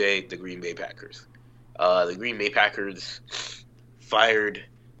week, EJ, the Green Bay Packers. The Green Bay Packers fired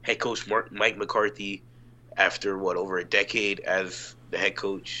head coach Mike McCarthy after, over a decade as the head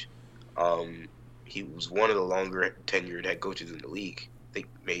coach. He was one of the longer tenured head coaches in the league. I think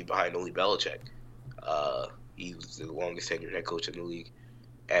maybe behind only Belichick. He was the longest tenured head coach in the league,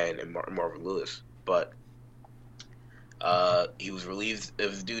 and Marvin Lewis. But he was relieved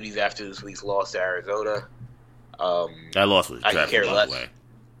of his duties after this week's loss to Arizona. That loss was dreadful, by the way.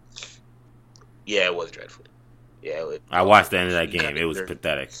 Yeah, it was dreadful. Yeah, I watched the end of that game. It was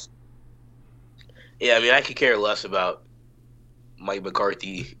pathetic. Yeah, I mean, I could care less about Mike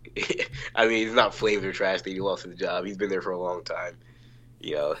McCarthy. I mean, he's not flames or trash that he lost his job. He's been there for a long time.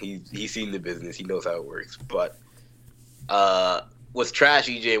 You know, he's seen the business. He knows how it works. But what's trash,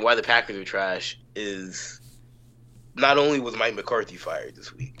 EJ, and why the Packers are trash is not only was Mike McCarthy fired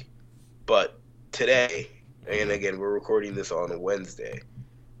this week, but today, and again, we're recording this on a Wednesday,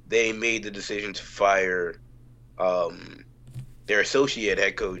 they made the decision to fire their associate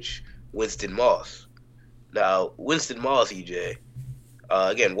head coach, Winston Moss. Now, Winston Moss, EJ,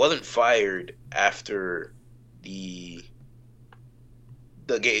 again, wasn't fired after the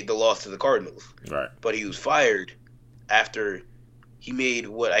loss to the Cardinals. Right. But he was fired after he made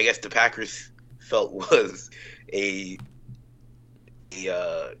what I guess the Packers felt was a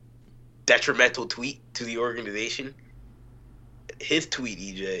detrimental tweet to the organization. His tweet,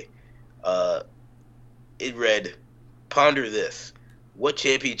 EJ, it read, "Ponder this: What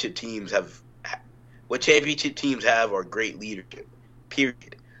championship teams have are great leadership.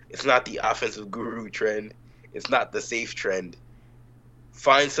 Period. It's not the offensive guru trend. It's not the safe trend.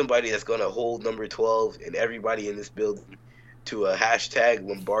 Find somebody that's going to hold number 12 and everybody in this building to a hashtag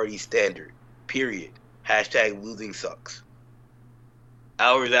Lombardi standard. Period. Hashtag losing sucks."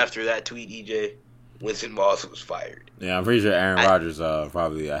 Hours after that tweet, EJ, Winston Moss was fired. Yeah, I'm pretty sure Aaron Rodgers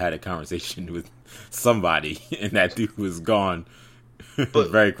probably had a conversation with somebody, and that dude was gone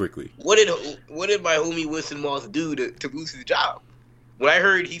very quickly. What did my homie Winston Moss do to lose his job? When I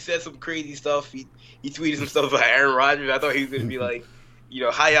heard he said some crazy stuff, he tweeted some stuff about Aaron Rodgers. I thought he was going to be like,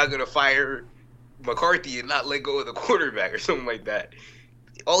 how y'all going to fire McCarthy and not let go of the quarterback or something like that.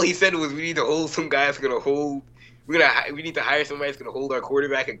 All he said was we need to hold some guy that's going to hold. We need to hire somebody that's going to hold our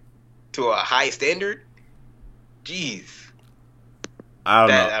quarterback to a high standard. Jeez. I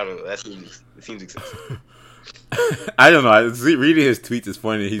don't know. It seems excessive. I don't know. Reading his tweets is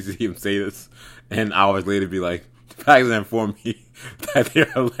funny to see him say this, and hours later be like, "The Packers informed me that they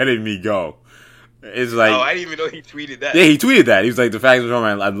are letting me go." It's like, I didn't even know he tweeted that. Yeah, he tweeted that. He was like, "The Packers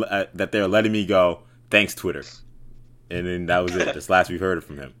informed me that they're letting me go. Thanks, Twitter." And then that was it. That's the last we've heard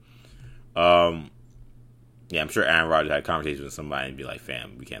from him. Yeah, I'm sure Aaron Rodgers had a conversation with somebody and be like,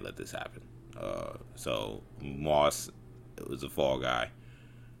 "Fam, we can't let this happen." So Moss was a fall guy.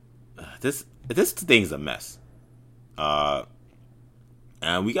 This thing's a mess.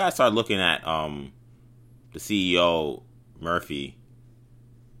 And we gotta start looking at the CEO Murphy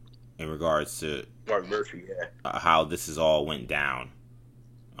in regards to Mark Murphy, how this is all went down.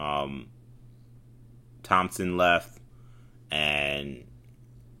 Thompson left, and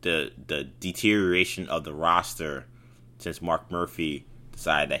the deterioration of the roster since Mark Murphy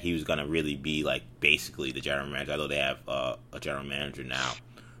decided that he was going to really be like basically the general manager. Although they have a general manager now,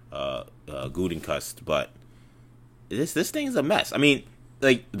 Gutekunst, but this thing is a mess. I mean,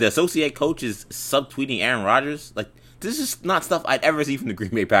 like the associate coach is subtweeting Aaron Rodgers. Like this is not stuff I'd ever see from the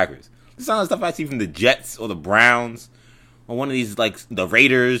Green Bay Packers. This is not stuff I see from the Jets or the Browns or one of these like the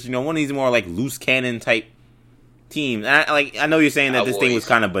Raiders. You know, one of these more like loose cannon type teams. And I know you're saying that Cowboys. This thing was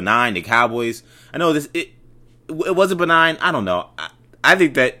kind of benign. The Cowboys. I know it wasn't benign. I don't know. I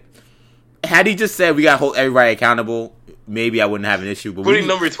think that had he just said we got to hold everybody accountable, maybe I wouldn't have an issue. But putting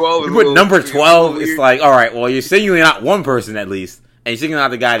number 12, number 12, it's like, all right, well, you're singling out one person at least, and you're singling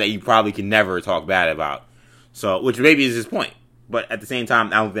out the guy that you probably can never talk bad about. So, which maybe is his point, but at the same time,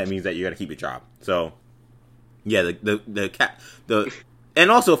 I don't think that means that you're gonna keep your job. So, yeah,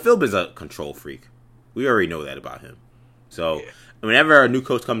 and also Philbin's a control freak. We already know that about him. So, yeah. Whenever a new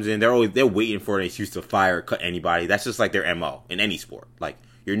coach comes in, they're waiting for an excuse to fire or cut anybody. That's just like their MO in any sport. Like,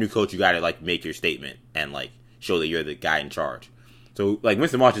 you're a new coach, you gotta like make your statement and like show that you're the guy in charge. So, like,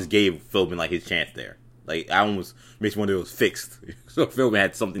 Winston Marsalis gave Philbin like his chance there. Like, I almost makes me wonder if it was fixed. So Philbin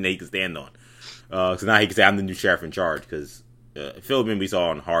had something that he could stand on. So now he can say, I'm the new sheriff in charge. Because Philbin we saw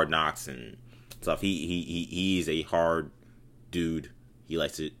on Hard Knocks and stuff. He's a hard dude. He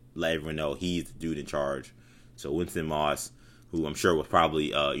likes to let everyone know he's the dude in charge. So Winston Moss, who I'm sure was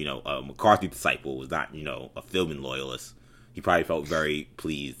probably a McCarthy disciple, was not a Philbin loyalist. He probably felt very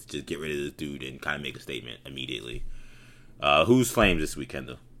pleased to just get rid of this dude and kind of make a statement immediately. Who's Flames this week,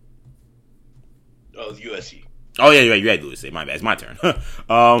 Kendall? Oh, it's USC. Oh yeah, you had Lewis. My bad. It's my turn.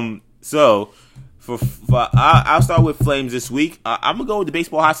 So I'll start with Flames this week. I'm gonna go with the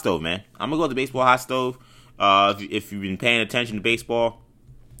baseball hot stove, man. I'm gonna go with the baseball hot stove. If you've been paying attention to baseball,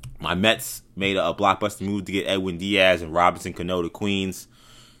 my Mets made a blockbuster move to get Edwin Diaz and Robinson Cano to Queens.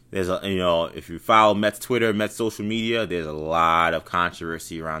 There's if you follow Mets Twitter, Mets social media, there's a lot of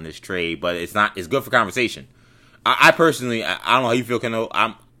controversy around this trade, but it's good for conversation. I personally, I don't know how you feel, Cano.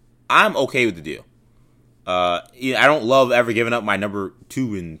 I'm okay with the deal. I don't love ever giving up my number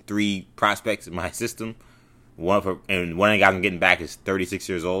 2 and 3 prospects in my system. One of the guys I'm getting back is 36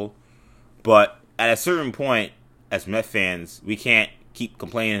 years old. But at a certain point, as Met fans, we can't keep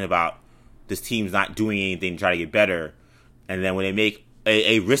complaining about this team's not doing anything to try to get better. And then when they make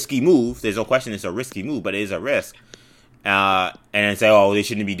a risky move, there's no question it's a risky move, but it is a risk. And then say, oh, they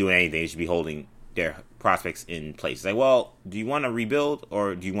shouldn't be doing anything. They should be holding their prospects in place. It's like, well, do you want to rebuild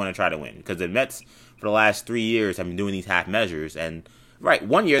or do you want to try to win? Because the Mets, for the last 3 years, have been doing these half measures. And, right,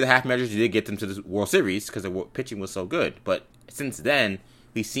 1 year the half measures did get them to the World Series because the pitching was so good. But since then,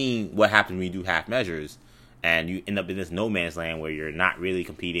 we've seen what happens when you do half measures. And you end up in this no man's land where you're not really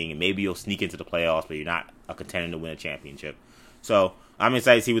competing. And maybe you'll sneak into the playoffs, but you're not a contender to win a championship. So I'm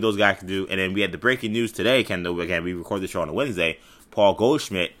excited to see what those guys can do. And then we had the breaking news today, Kendall. Again, we recorded the show on a Wednesday. Paul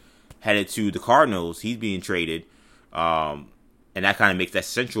Goldschmidt headed to the Cardinals. He's being traded. And that kind of makes that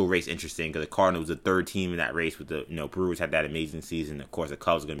Central race interesting because the Cardinals was the third team in that race with the Brewers had that amazing season. Of course, the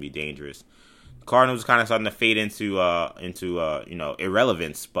Cubs are going to be dangerous. The Cardinals are kind of starting to fade into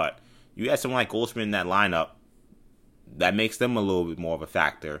irrelevance, but you had someone like Goldschmidt in that lineup that makes them a little bit more of a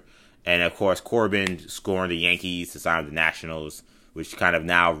factor. And of course, Corbin scoring the Yankees to sign the Nationals, which kind of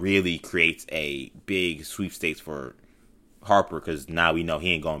now really creates a big sweepstakes for Harper because now we know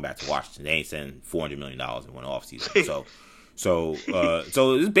he ain't going back to Washington. They ain't sending $400 million in one offseason. So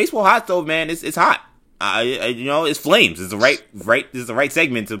this baseball hot stove, man, it's hot. It's Flames. It's the right. This is the right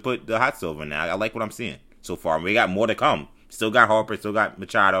segment to put the hot stove in. Now I like what I'm seeing so far. We got more to come. Still got Harper. Still got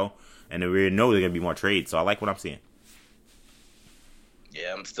Machado, and we know there's gonna be more trades. So I like what I'm seeing.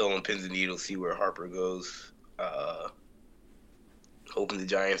 Yeah, I'm still on pins and needles. See where Harper goes. Hoping the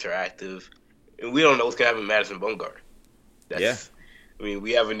Giants are active, and we don't know what's gonna happen with Madison Bumgarner. I mean,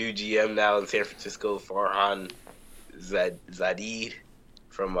 we have a new GM now in San Francisco, Farhan Zaidi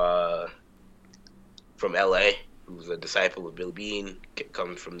from LA, who's a disciple of Bill Bean,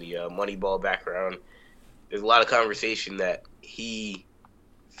 comes from the Moneyball background. There's a lot of conversation that he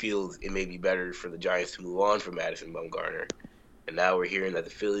feels it may be better for the Giants to move on from Madison Bumgarner. And now we're hearing that the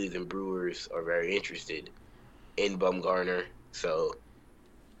Phillies and Brewers are very interested in Bumgarner. So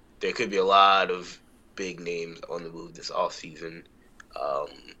there could be a lot of big names on the move this offseason.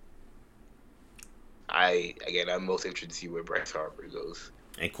 I'm most interested to see where Bryce Harper goes.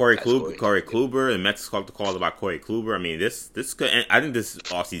 And Corey Kluber, and Mets talked about Corey Kluber. I mean, I think this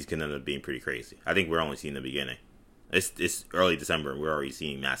offseason can end up being pretty crazy. I think we're only seeing the beginning. It's early December, and we're already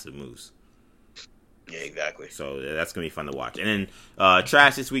seeing massive moves. Yeah, exactly. So that's gonna be fun to watch. And then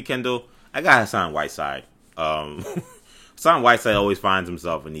trash this week, Kendall. I got Hassan Whiteside. Hassan Whiteside always finds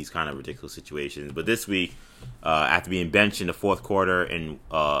himself in these kind of ridiculous situations. But this week, after being benched in the fourth quarter in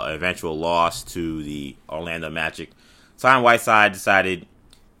an eventual loss to the Orlando Magic, Hassan Whiteside decided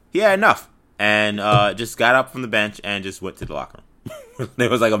he had enough and just got up from the bench and just went to the locker room. There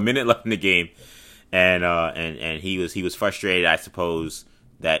was like a minute left in the game, and he was frustrated, I suppose,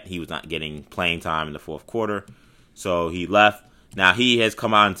 that he was not getting playing time in the fourth quarter. So he left. Now he has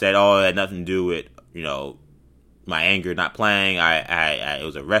come out and said, "Oh, it had nothing to do with my anger not playing. It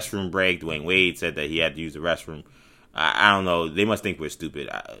was a restroom break." Dwayne Wade said that he had to use the restroom. I don't know. They must think we're stupid.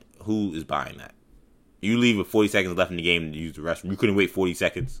 Who is buying that? You leave with 40 seconds left in the game to use the restroom. You couldn't wait 40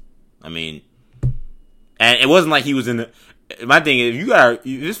 seconds. I mean, and it wasn't like he was in the. My thing is, if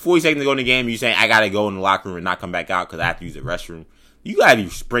there's 40 seconds to go in the game, you're saying I gotta go in the locker room and not come back out because I have to use the restroom. You gotta be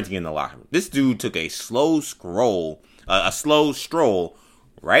sprinting in the locker room. This dude took a slow stroll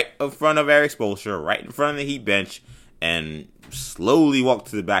right in front of Eric Spoelstra, right in front of the Heat bench, and slowly walked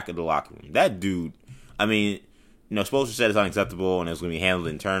to the back of the locker room. That dude, I mean, Spoelstra said it's unacceptable and it's going to be handled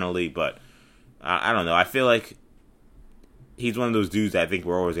internally, but I don't know. I feel like he's one of those dudes that I think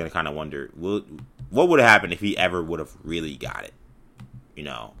we're always going to kind of wonder, what would have happened if he ever would have really got it?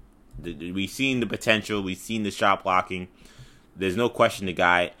 We've seen the potential. We've seen the shot blocking. There's no question the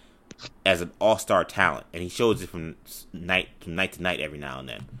guy as an all-star talent, and he shows it from night to night every now and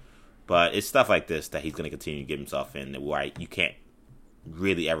then. But it's stuff like this that he's going to continue to get himself in, where you can't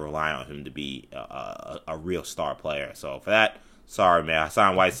really ever rely on him to be a real star player. So for that, sorry, man.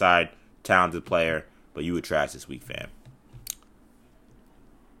 Hassan Whiteside, talented player, but you were trash this week, fam.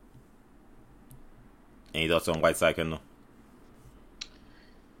 Any thoughts on Whiteside, Kendall?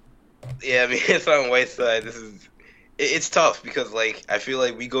 Yeah, I mean, it's on Whiteside. It's tough because, I feel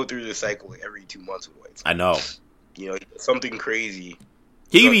like we go through this cycle every 2 months with Whiteside. I know. Something crazy.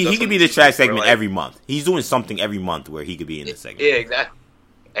 He could be the trash segment every month. He's doing something every month where he could be in this segment. Yeah, exactly.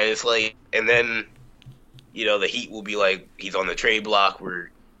 And it's and then, the Heat will be like, he's on the trade block.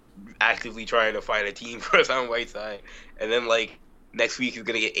 We're actively trying to find a team for us on Whiteside. And then, next week he's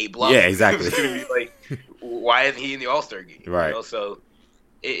going to get 8 blocks. Yeah, exactly. It's going to be why isn't he in the All-Star game? Right. So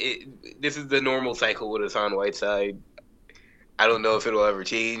this is the normal cycle with Hassan Whiteside. I don't know if it'll ever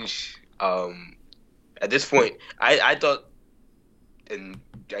change. At this point, I thought, and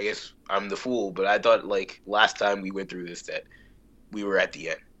I guess I'm the fool, but I thought last time we went through this that we were at the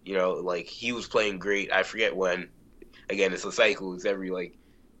end. He was playing great. I forget when. Again, it's a cycle. It's every 3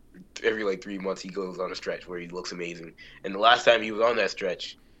 months he goes on a stretch where he looks amazing. And the last time he was on that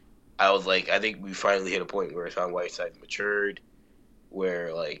stretch, I was I think we finally hit a point where Hassan Whiteside matured,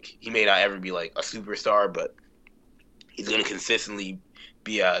 where he may not ever be a superstar, but he's going to consistently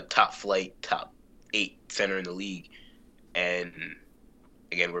be a top 8 center in the league. And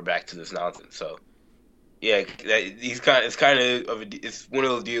again, we're back to this nonsense. So yeah, it's one of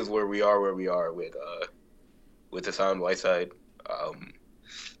those deals where we are with Hassan Whiteside.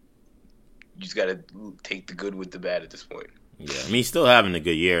 You just got to take the good with the bad at this point. Yeah, I mean, he's still having a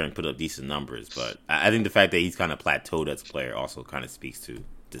good year and put up decent numbers, but I think the fact that he's kind of plateaued as a player also kind of speaks to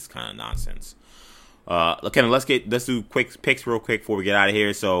this kind of nonsense. Okay, let's do quick picks real quick before we get out of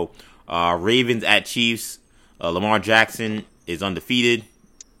here. So, Ravens at Chiefs. Lamar Jackson is undefeated,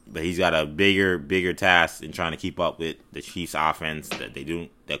 but he's got a bigger task in trying to keep up with the Chiefs' offense. Of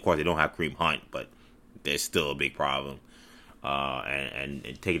course, they don't have Kareem Hunt, but there's still a big problem. And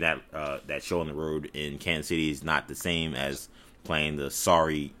taking that show on the road in Kansas City is not the same as playing the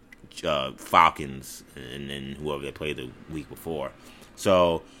sorry Falcons and whoever they played the week before.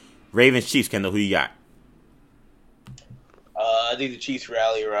 So, Ravens, Chiefs, Kendall, who you got? I think the Chiefs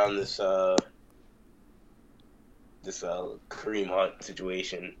rally around this Kareem Hunt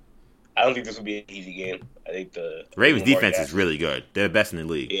situation. I don't think this will be an easy game. I think the Ravens defense is really good. They're the best in the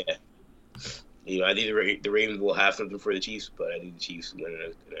league. Yeah. I think the Ravens will have something for the Chiefs, but I think the Chiefs win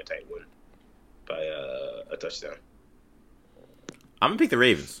in a tight win by a touchdown. I'm gonna pick the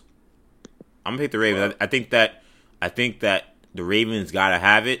Ravens. Wow. I think that the Ravens gotta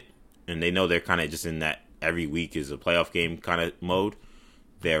have it, and they know they're kind of just in that every week is a playoff game kind of mode.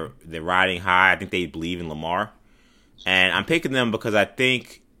 They're riding high. I think they believe in Lamar, and I'm picking them because I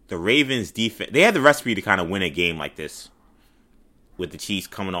think the Ravens defense, they have the recipe to kind of win a game like this, with the Chiefs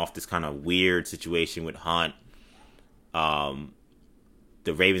coming off this kind of weird situation with Hunt.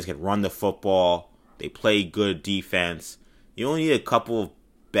 The Ravens can run the football. They play good defense. You only need a couple of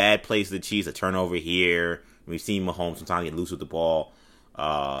bad plays for the Chiefs, a turnover here. We've seen Mahomes sometimes get loose with the ball,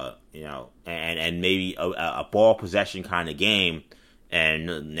 and maybe a ball possession kind of game.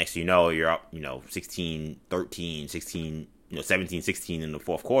 And next thing you know, you're up, 16-13, 16, 17-16 in the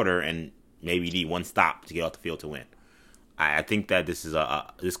fourth quarter, and maybe you need one stop to get off the field to win. I think that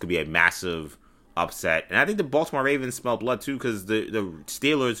this could be a massive upset, and I think the Baltimore Ravens smell blood too, because the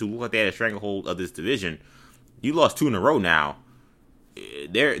Steelers, who look like they had a stranglehold of this division, you lost 2 in a row now.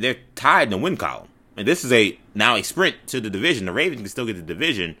 They're tied in the win column, and this is now a sprint to the division. The Ravens can still get the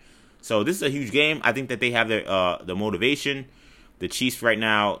division, so this is a huge game. I think that they have the motivation. The Chiefs right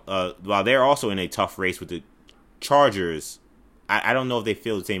now, while they're also in a tough race with the Chargers, I don't know if they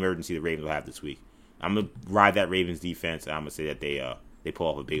feel the same urgency the Ravens will have this week. I'm gonna ride that Ravens defense, and I'm gonna say that they pull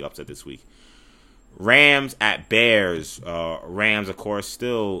off a big upset this week. Rams at Bears. Rams, of course,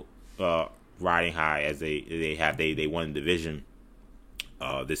 still riding high as they won the division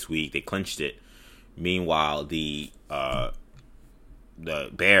this week. They clinched it. Meanwhile, the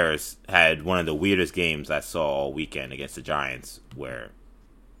Bears had one of the weirdest games I saw all weekend against the Giants, where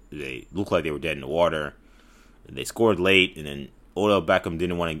they looked like they were dead in the water. They scored late, and then Odell Beckham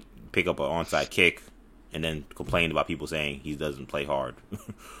didn't want to pick up an onside kick, and then complained about people saying he doesn't play hard.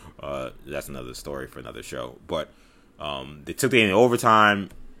 That's another story for another show. But they took it in overtime,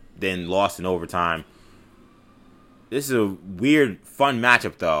 then lost in overtime. This is a weird, fun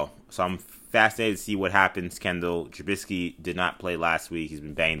matchup, though. So I'm fascinated to see what happens. Kendall Trubisky did not play last week. He's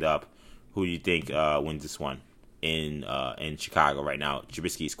been banged up. Who do you think wins this one in Chicago right now?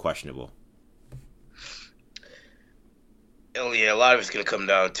 Trubisky is questionable. Oh, yeah, a lot of it's going to come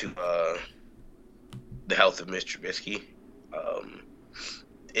down to the health of Mr. Trubisky.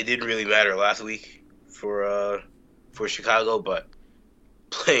 It didn't really matter last week for Chicago, but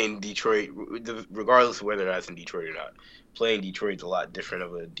playing Detroit, regardless of whether or not it's in Detroit or not, playing Detroit's a lot different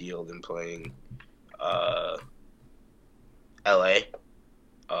of a deal than playing LA.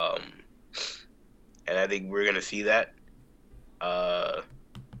 And I think we're going to see that. I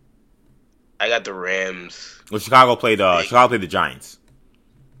got the Rams. Well, Chicago played the Giants.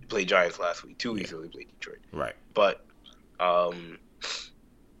 Played Giants last week. 2 weeks ago, they played Detroit. Right. But,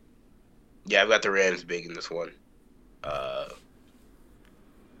 yeah, I've got the Rams big in this one.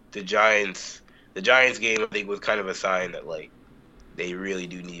 The Giants game, I think, was kind of a sign that, like, they really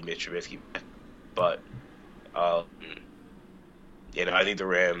do need Mitch Trubisky back. But, I think the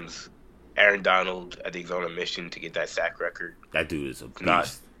Rams, Aaron Donald, I think, is on a mission to get that sack record. That dude is a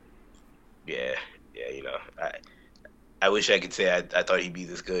beast. Yeah, I wish I could say I thought he'd be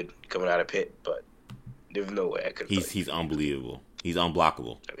this good coming out of Pitt, but there's no way I could. He's unbelievable. He's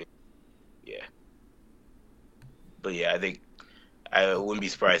unblockable. I mean, yeah. But yeah, I think I wouldn't be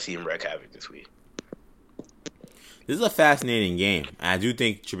surprised to see him wreak havoc this week. This is a fascinating game. I do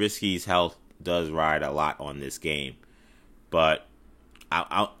think Trubisky's health does ride a lot on this game, but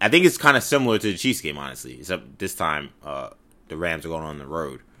I think it's kind of similar to the Chiefs game, honestly. Except this time, the Rams are going on the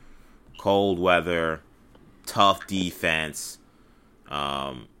road. Cold weather, tough defense.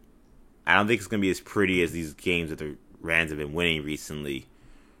 I don't think it's going to be as pretty as these games that the Rams have been winning recently.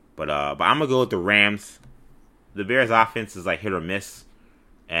 But I'm going to go with the Rams. The Bears' offense is like hit or miss.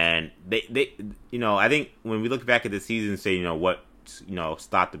 And they I think when we look back at the season and say, what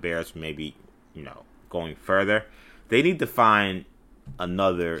stopped the Bears from maybe, going further, they need to find they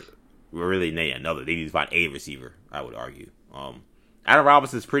need to find a receiver, I would argue. Allen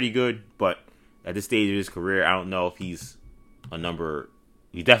Robinson's pretty good, but at this stage of his career, I don't know if he's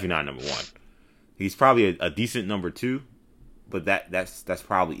definitely not number one. He's probably a decent number two, but that's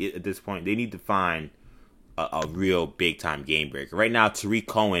probably it at this point. They need to find a real big-time game breaker. Right now, Tariq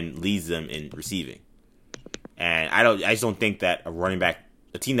Cohen leads them in receiving. And I just don't think that a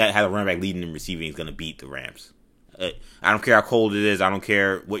team that has a running back leading in receiving is going to beat the Rams. I don't care how cold it is. I don't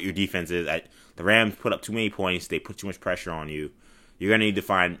care what your defense is. The Rams put up too many points. They put too much pressure on you. You're going to need to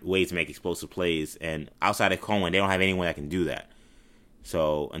find ways to make explosive plays. And outside of Cohen, they don't have anyone that can do that.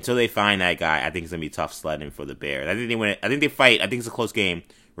 So until they find that guy, I think it's going to be tough sledding for the Bears. I think they win. I think they fight. I think it's a close game,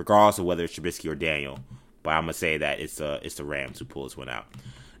 regardless of whether it's Trubisky or Daniel. But I'm going to say that it's the Rams who pull this one out.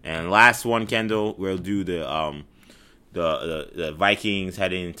 And last one, Kendall, we'll do the Vikings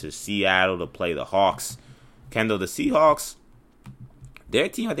heading to Seattle to play the Hawks. Kendall, the Seahawks, their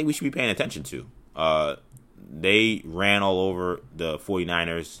team I think we should be paying attention to. They ran all over the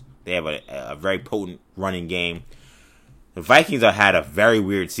 49ers. They have a very potent running game. The Vikings have had a very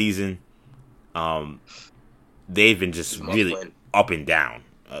weird season. They've been just really up and down.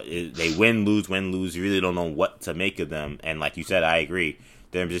 They win, lose. You really don't know what to make of them. And like you said, I agree.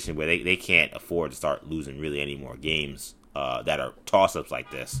 They're in a position where they can't afford to start losing really any more games that are toss-ups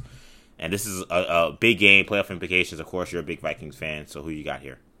like this. And this is a big game, playoff implications. Of course, you're a big Vikings fan, so who you got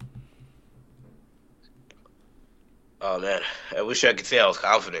here? Oh, man. I wish I could say I was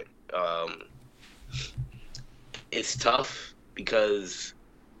confident. It's tough because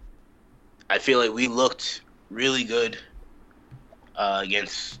I feel like we looked really good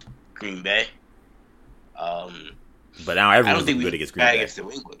against Green Bay. But now I don't everyone's think looking we good looked against Green bad Bay. against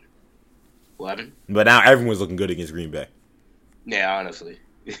New England. What happened? But now everyone's looking good against Green Bay. Yeah, honestly.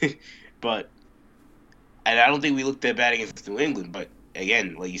 But and I don't think we looked that bad against New England. But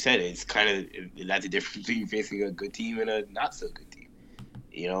again, like you said, it's kind of that's the difference between facing a good team and a not so good team.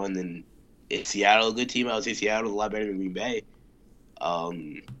 And then is Seattle a good team? I would say Seattle's a lot better than Green Bay. I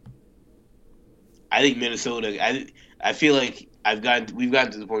think Minnesota. I feel like we've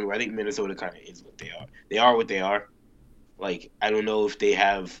gotten to the point where I think Minnesota kind of is what they are. They are what they are. Like, I don't know if they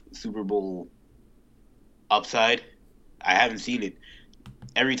have Super Bowl upside. I haven't seen it.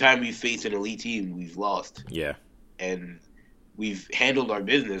 Every time we've faced an elite team, we've lost. Yeah. And we've handled our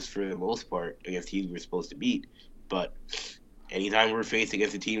business for the most part against teams we're supposed to beat. But anytime we're faced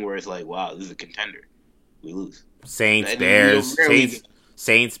against a team where it's like, wow, this is a contender, we lose. Saints, And, Bears, rarely-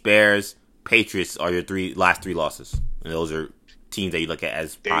 Saints, Bears, Patriots are your last three losses. And those are teams that you look at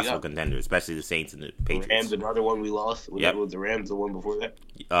as There you possible go. contenders, especially the Saints and the Patriots. Rams, another one we lost. Yep. Was the Rams the one before that?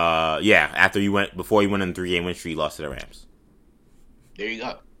 Yeah, before you went on a 3-game win streak, you lost to the Rams. There you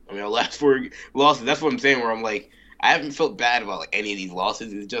go. I mean, our last 4 losses. That's what I'm saying. Where I'm like, I haven't felt bad about like any of these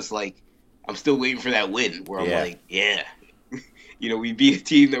losses. It's just like I'm still waiting for that win. Where I'm like, yeah, we beat a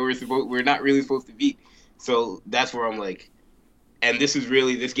team that we're not really supposed to beat. So that's where I'm like, and this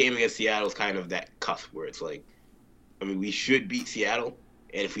game against Seattle is kind of that cusp where it's like, I mean, we should beat Seattle,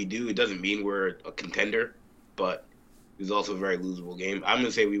 and if we do, it doesn't mean we're a contender, but it's also a very losable game. I'm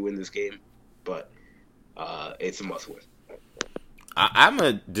gonna say we win this game, but it's a must win. I'm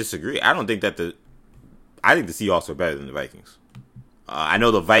gonna disagree. I don't think that I think the Seahawks are better than the Vikings. I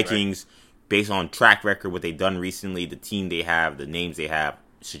know the Vikings, based on track record, what they've done recently, the team they have, the names they have,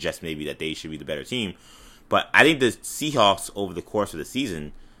 suggest maybe that they should be the better team. But I think the Seahawks, over the course of the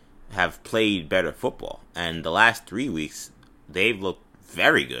season, have played better football. And the last 3 weeks, they've looked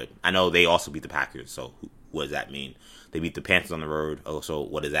very good. I know they also beat the Packers, so what does that mean? They beat the Panthers on the road, so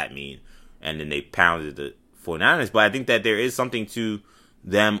what does that mean? And then they pounded the 49ers. But I think that there is something to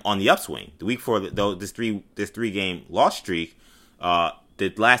them on the upswing. The week before, though, this 3-game loss streak, the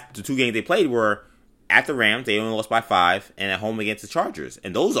 2 games they played were at the Rams. They only lost by 5, and at home against the Chargers.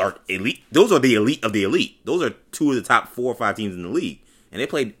 And those are elite. Those are the elite of the elite. Those are 2 of the top 4 or 5 teams in the league, and they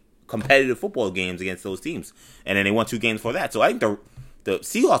played competitive football games against those teams. And then they won 2 games for that. So I think the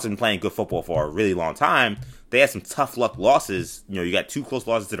Seahawks have been playing good football for a really long time. They had some tough luck losses. You got 2 close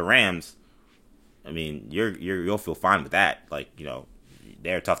losses to the Rams. I mean, you'll feel fine with that. Like,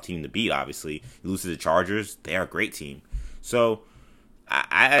 they're a tough team to beat. Obviously, you lose to the Chargers. They're a great team. So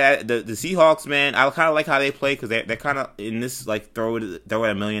the Seahawks, man, I kind of like how they play because they're kind of in this like throw it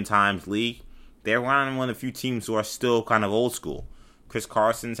a million times league. They're one of the few teams who are still kind of old school. Chris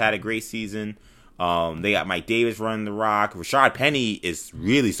Carson's had a great season. They got Mike Davis running the rock. Rashad Penny is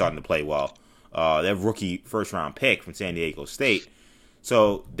really starting to play well. Their rookie first-round pick from San Diego State.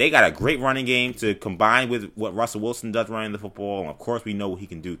 So they got a great running game to combine with what Russell Wilson does running the football. And, of course, we know what he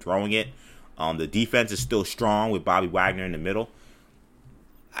can do throwing it. The defense is still strong with Bobby Wagner in the middle.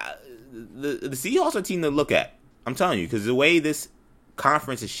 The Seahawks are a team to look at. I'm telling you, because the way this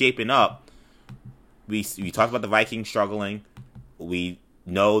conference is shaping up, we talked about the Vikings struggling. We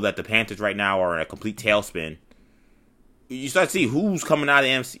know that the Panthers right now are in a complete tailspin. You start to see who's coming out of the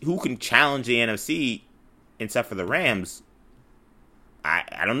NFC, who can challenge the NFC, except for the Rams.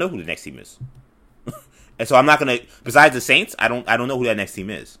 I don't know who the next team is, and so I'm not gonna. Besides the Saints, I don't know who that next team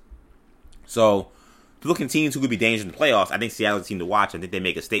is. So, if you look at teams who could be dangerous in the playoffs, I think Seattle's a team to watch. I think they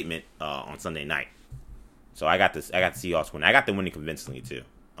make a statement on Sunday night. So I got the Seahawks winning. I got them winning convincingly too.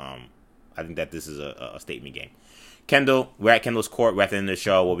 I think that this is a statement game. Kendall, we're at Kendall's court. We're at the end of the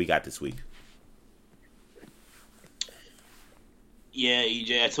show. What we got this week? Yeah,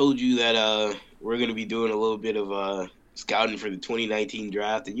 EJ, I told you that we're gonna be doing a little bit of scouting for the 2019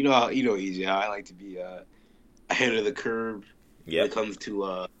 draft, and EJ, how I like to be ahead of the curve when it comes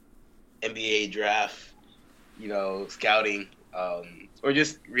to NBA draft, scouting, or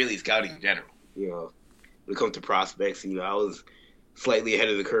just really scouting in general. When it comes to prospects, I was slightly ahead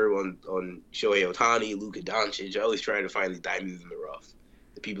of the curve on Shohei Ohtani, Luka Doncic. I always try to find the diamonds in the rough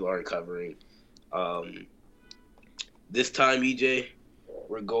that people aren't covering. This time, EJ,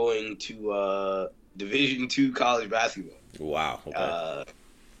 we're going to Division II college basketball. Wow. Okay.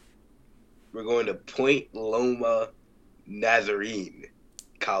 We're going to Point Loma Nazarene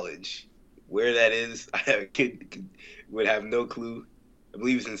College. Where that is, I would have no clue. I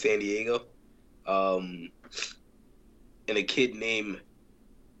believe it's in San Diego. And a kid named...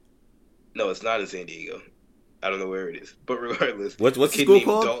 No, it's not in San Diego. I don't know where it is. But regardless... What's the school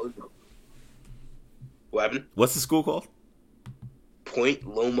called? What happened? What's the school called? Point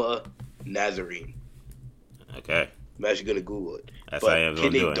Loma Nazarene. Okay. I'm actually gonna Google it. That's but how a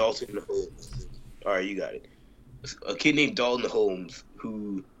kid named Dalton Holmes. All right, you got it. A kid named Dalton Holmes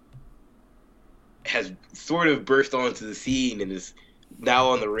who has sort of burst onto the scene and is now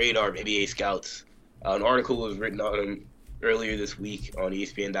on the radar of NBA scouts. An article was written on him earlier this week on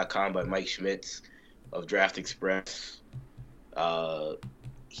ESPN.com by Mike Schmitz of Draft Express.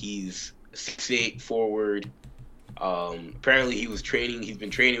 He's 6'8" forward. Apparently he's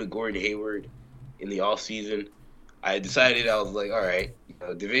been training with Gordon Hayward in the offseason. I decided, I was like, all right,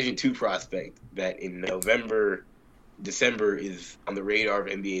 Division II prospect that in December is on the radar of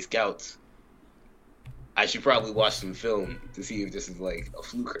NBA scouts. I should probably watch some film to see if this is like a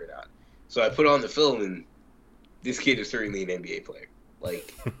fluke or not. So I put on the film, and this kid is certainly an NBA player.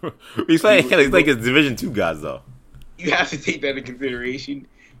 Like, he's like his Division II guys, though. You have to take that into consideration.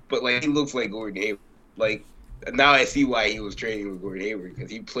 But like, he looks like Gordon Hayward. Like, now I see why he was training with Gordon Hayward, because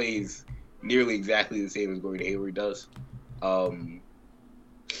he plays nearly exactly the same as Gordon Hayward does. I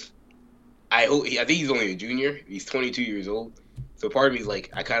think he's only a junior. He's 22 years old. So part of me is like,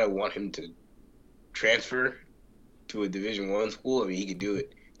 I kind of want him to transfer to a Division I school. I mean, he could do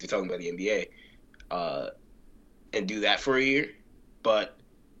it. They're talking about the NBA, and do that for a year. But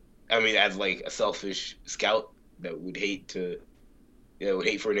I mean, as like a selfish scout that would hate for an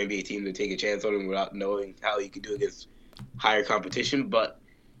NBA team to take a chance on him without knowing how he could do against higher competition. But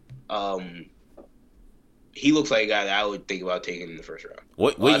he looks like a guy that I would think about taking in the first round.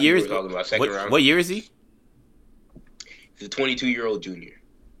 What year is talking about second round. What year is he? He's a 22-year-old junior.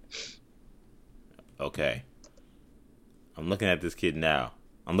 Okay. I'm looking at this kid now.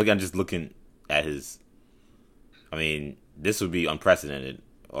 I'm just looking at his. I mean, this would be unprecedented,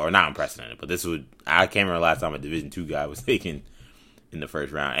 or not unprecedented, but I can't remember the last time a Division II guy was taken in the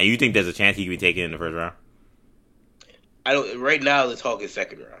first round. And you think there's a chance he could be taken in the first round? I don't. Right now, the talk is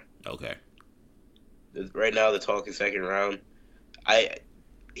second round. Okay. Right now, the talk is second round.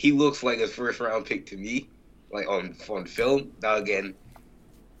 He looks like a first round pick to me, like on film. Now again,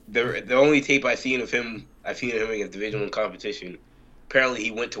 the only tape I've seen of him against Division I competition. Apparently,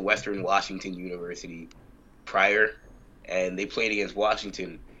 he went to Western Washington University prior, and they played against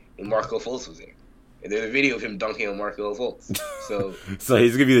Washington, and Markelle Fultz was there. And there's a video of him dunking on Markelle Fultz. So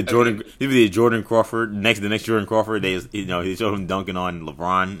he's gonna be the Jordan Crawford the next Jordan Crawford. He showed him dunking on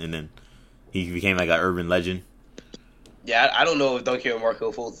LeBron, and then he became like an urban legend. Yeah, I don't know if dunking on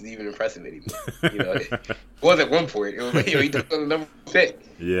Markelle Fultz is even impressive anymore. It was at one point. It was like, he dunked on the number one pick.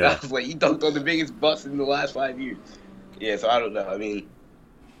 Yeah, I was like, he dunked on the biggest bust in the last 5 years. Yeah, so I don't know. I mean,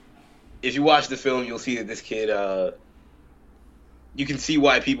 if you watch the film, you'll see that this kid. You can see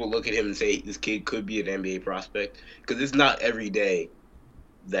why people look at him and say this kid could be an NBA prospect, because it's not every day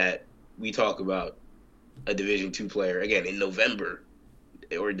that we talk about a Division II player again in November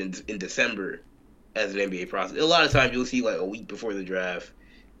or in December as an NBA prospect. A lot of times you'll see like a week before the draft,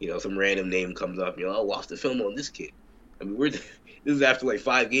 some random name comes up. I'll watch the film on this kid. I mean, this is after like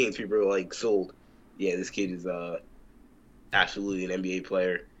 5 games. People are like sold. Yeah, this kid is absolutely an NBA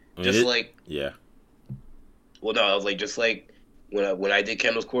player. I was like, just like when I did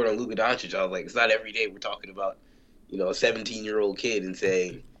Kendall's Court on Luka Doncic, I was like, it's not every day we're talking about, a 17-year-old kid and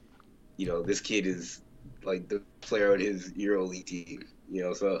saying, this kid is like the player on his EuroLeague team.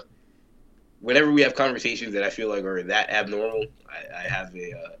 So whenever we have conversations that I feel like are that abnormal,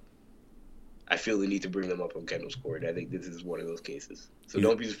 I feel the need to bring them up on Kendall's Court. I think this is one of those cases. So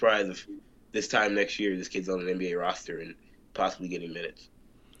don't be surprised if this time next year this kid's on an NBA roster and possibly getting minutes.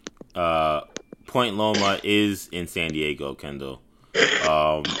 Point Loma is in San Diego, Kendall.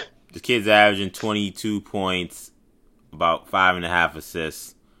 The kid's averaging 22 points, about 5.5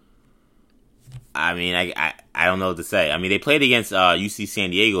 assists. I mean, I don't know what to say. I mean, they played against UC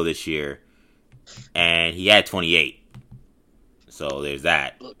San Diego this year, and he had 28. So there's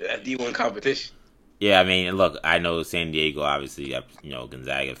that. Look, that D1 competition. Yeah, I mean, look, I know San Diego, obviously,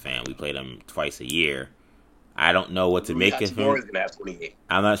 Gonzaga fan. We play them twice a year. I don't know what to make of him.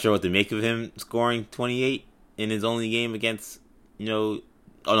 I'm not sure what to make of him scoring 28 in his only game against, Oh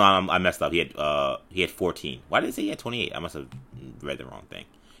no, I messed up. He had 14. Why did it say he had 28? I must have read the wrong thing.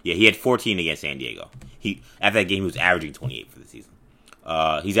 Yeah, he had 14 against San Diego. After that game, he was averaging 28 for the season.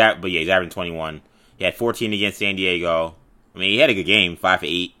 He's averaging 21. He had 14 against San Diego. I mean, he had a good game, 5 for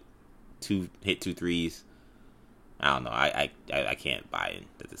 8, hit 2 threes. I don't know. I can't buy in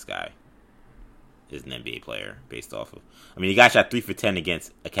that this guy is an NBA player based off of. I mean, the guy shot 3 for 10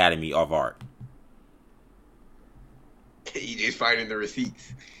 against Academy of Art. You just finding the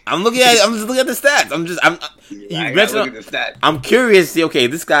receipts. I'm just looking at the stats. I gotta look at the stats. I'm curious to see, okay,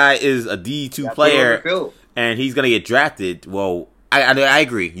 this guy is a D2 player and he's gonna get drafted. Well, I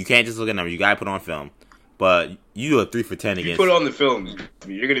agree. You can't just look at numbers. You gotta put on film. But you are 3 for 10 against. You put on the film,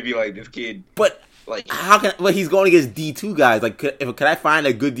 you're gonna be like, this kid. But like, how can? Well, he's going against D2 guys. Like, could I find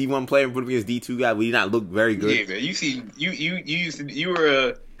a good D1 player and put him against D2 guy? Would he not look very good? Yeah, man. You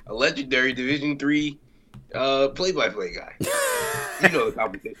were a legendary Division III play-by-play guy. You know the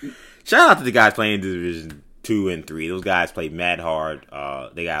competition. Shout out to the guys playing Division 2 and 3. Those guys played mad hard.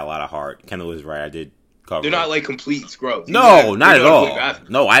 They got a lot of heart. Kendall was right. I did cover. They're not like complete scrubs. No, not at all.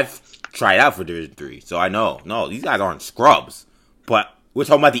 No, I've tried out for Division 3, so I know. No, these guys aren't scrubs. But we're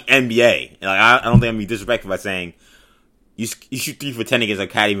talking about the NBA. And I don't think I'm going to be disrespectful by saying you shoot 3 for 10 against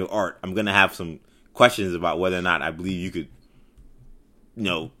Academy of Art. I'm going to have some questions about whether or not I believe you could,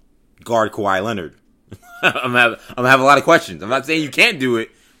 guard Kawhi Leonard. I'm gonna have a lot of questions. I'm not saying you can't do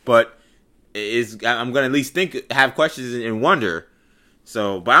it, but I'm gonna at least have questions and wonder.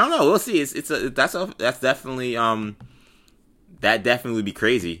 So, but I don't know. We'll see. That's definitely that definitely would be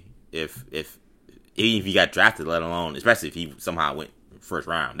crazy if even if he got drafted, let alone especially if he somehow went first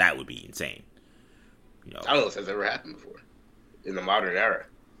round. That would be insane. I don't know if that's ever happened before in the modern era.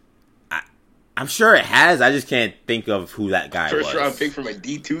 I'm sure it has. I just can't think of who that guy was. First round pick from a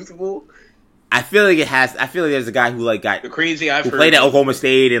D2 school. I feel like it has. I feel like there's a guy who got the crazy. I've heard played at Oklahoma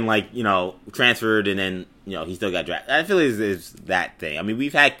State and transferred and then he still got drafted. I feel like there's that thing. I mean,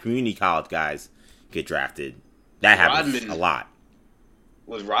 we've had community college guys get drafted. That happens a lot.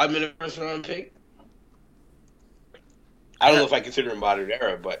 Was Rodman a first round pick? I don't know if I consider him modern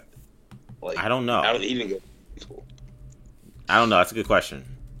era, but I don't know. He didn't go to school. I don't know. That's a good question.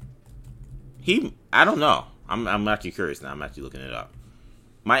 I don't know. I'm actually curious now. I'm actually looking it up.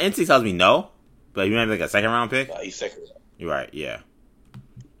 My instinct tells me no. But you remember a second round pick? He's second round. You're right, yeah.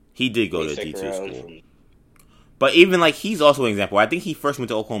 He did go to D2 school. But even he's also an example. I think he first went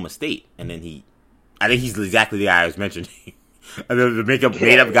to Oklahoma State, and then I think he's exactly the guy I was mentioning. the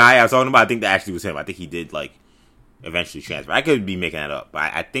made up guy I was talking about, I think that actually was him. I think he did eventually transfer. I could be making that up, but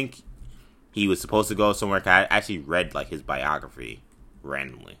I think he was supposed to go somewhere. I actually read his biography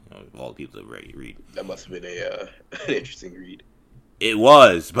randomly. Of all the people that read. That must have been an interesting read. It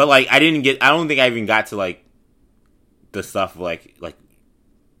was, but I don't think I even got to the stuff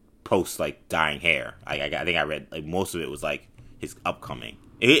post dyeing hair. I think I read most of it was his upcoming.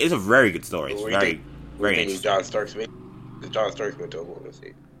 It's a very good story. It's very interesting. John Starks went to Oklahoma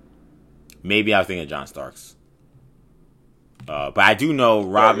State. Maybe I was thinking of John Starks. But I do know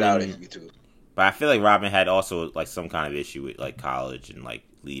Robin. But I feel like Robin had also some kind of issue with college and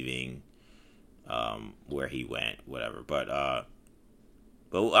leaving where he went, whatever. But I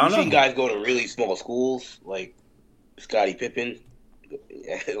don't know. You see guys go to really small schools like Scottie Pippen,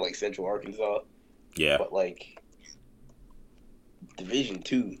 Central Arkansas. Yeah. But Division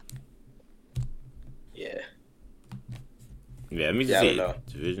II. Yeah. Yeah, let me just see.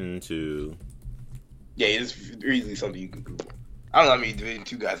 Division II. Yeah, it's easily something you can Google. I don't know how many Division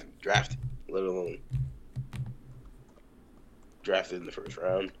II guys have drafted, let alone drafted in the first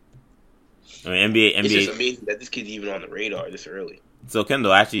round. I mean, NBA. It's just amazing that this kid's even on the radar this early. So,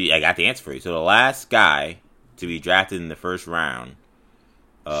 Kendall, actually, I got the answer for you. So, the last guy to be drafted in the first round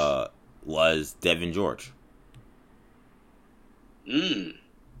was Devin George. I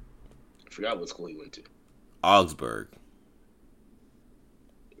forgot what school he went to. Augsburg.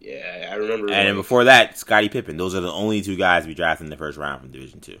 Yeah, I remember. And then before that, Scottie Pippen. Those are the only two guys to be drafted in the first round from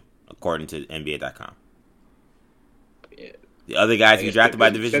Division II, according to NBA.com. Yeah. The other guys to be drafted by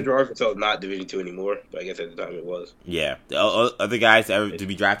Division... Central Arkansas is not Division II anymore, but I guess at the time it was. Yeah. The other guys to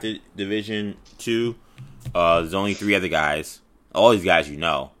be drafted Division II, there's only 3 other guys. All these guys you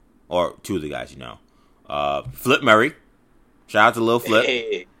know. Or 2 of the guys you know. Flip Murray. Shout out to Lil Flip.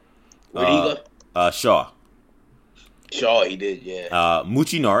 Hey. Where did he go? Shaw. Shaw, he did, yeah.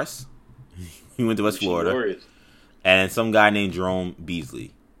 Moochie Norris. He went to West Florida. Norris. And some guy named Jerome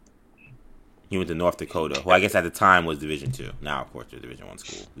Beasley. He went to North Dakota, who I guess at the time was Division II. Now, of course, they're Division I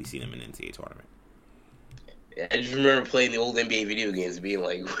school. We see them in the NCAA tournament. Yeah, I just remember playing the old NBA video games and being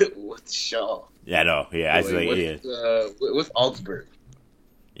like, what's Shaw? Yeah, I know. Yeah, what's Augsburg?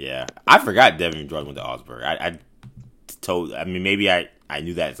 Yeah. I forgot Devin George went to Augsburg. Maybe I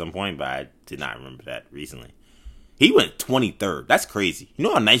knew that at some point, but I did not remember that recently. He went 23rd. That's crazy. You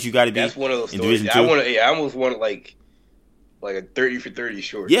know how nice you got to be. That's one of those stories. I almost want like a 30 for 30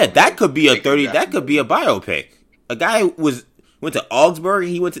 short. Yeah, that could be a 30. That could be a biopic. A guy went to Augsburg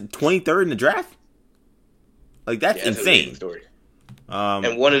and he went to 23rd in the draft. That's insane. Story.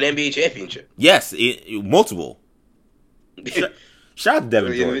 And won an NBA championship. Yes, multiple. Shout out to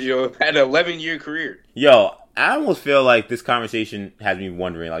Devin George. Had an 11-year career. Yo, I almost feel like this conversation has me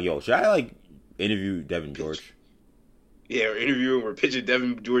wondering, like, yo, should I like interview Devin George? Yeah, or interview him or pitch a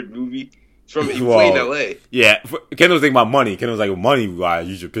Devin George movie. He played in L.A. Yeah, Kendall was thinking about money. Kendall was like, well, money-wise,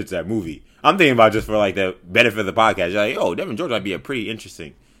 you should pitch that movie. I'm thinking about just for, like, the benefit of the podcast. You're like, yo, Devin George might be a pretty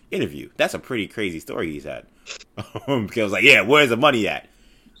interesting interview. That's a pretty crazy story he's had. Kendall's like, yeah, where's the money at?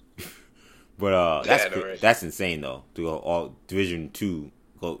 But that's insane, though, to go all Division II,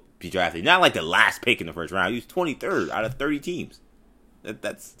 go be drafted. Not like the last pick in the first round. He was 23rd out of 30 teams.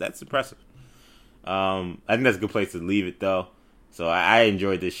 That's impressive. I think that's a good place to leave it, though. So I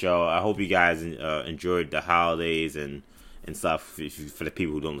enjoyed this show. I hope you guys enjoyed the holidays and stuff. For the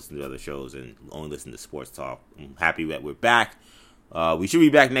people who don't listen to other shows and only listen to Sports Talk, I'm happy that we're back. We should be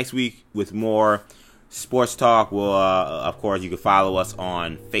back next week with more Sports Talk. Well, of course, you can follow us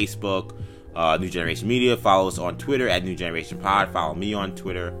on Facebook, New Generation Media. Follow us on Twitter at New Generation Pod. Follow me on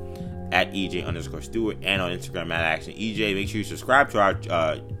Twitter at EJ_Stewart and on Instagram at ActionEJ. Make sure you subscribe to our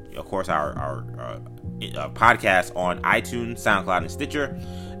podcast on iTunes, SoundCloud, and Stitcher,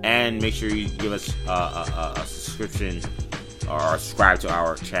 and make sure you give us a subscription or subscribe to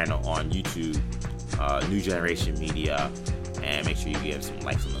our channel on YouTube, New Generation Media, and make sure you give some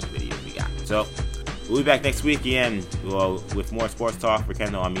likes on those videos we got. So we'll be back next week again with more sports talk. For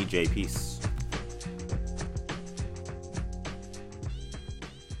Kendall, I'm EJ. Peace.